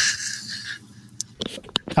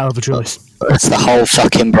 Hell of a choice. That's the whole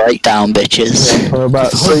fucking breakdown, bitches. From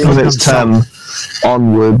about 3 minutes 10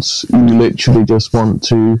 onwards, you literally just want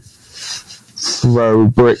to throw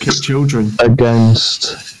bricks children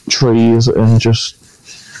against trees and just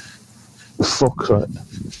fuck it.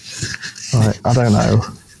 Right, I don't know.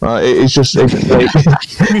 It's just it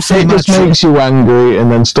just makes you angry,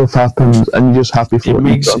 and then stuff happens, and you're just happy for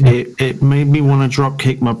it. It made me want to drop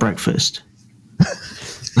kick my breakfast.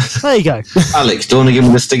 There you go. Alex, do you want to give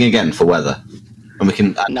me the sting again for weather? And we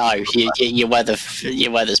can. No, your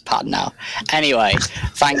weather's pat now. Anyway,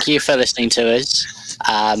 thank you for listening to us.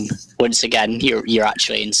 once again, you're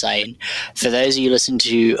actually insane. For those of you listening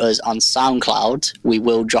to us on SoundCloud, we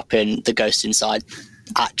will drop in the Ghost Inside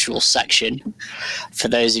actual section. For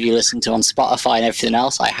those of you listening to on Spotify and everything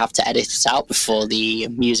else, I have to edit it out before the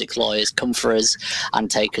music lawyers come for us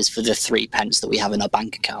and take us for the 3 pence that we have in our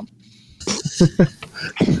bank account.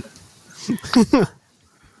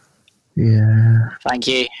 Yeah. Thank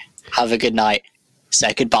you. Have a good night.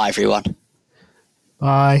 Say goodbye, everyone.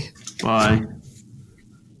 Bye. Bye.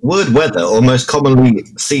 Word weather, or most commonly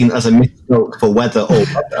seen as a misspelled for weather or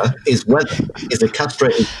weather, is a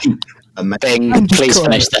castrated sheep. Bing, please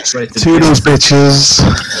finish this. Toodles, bitches.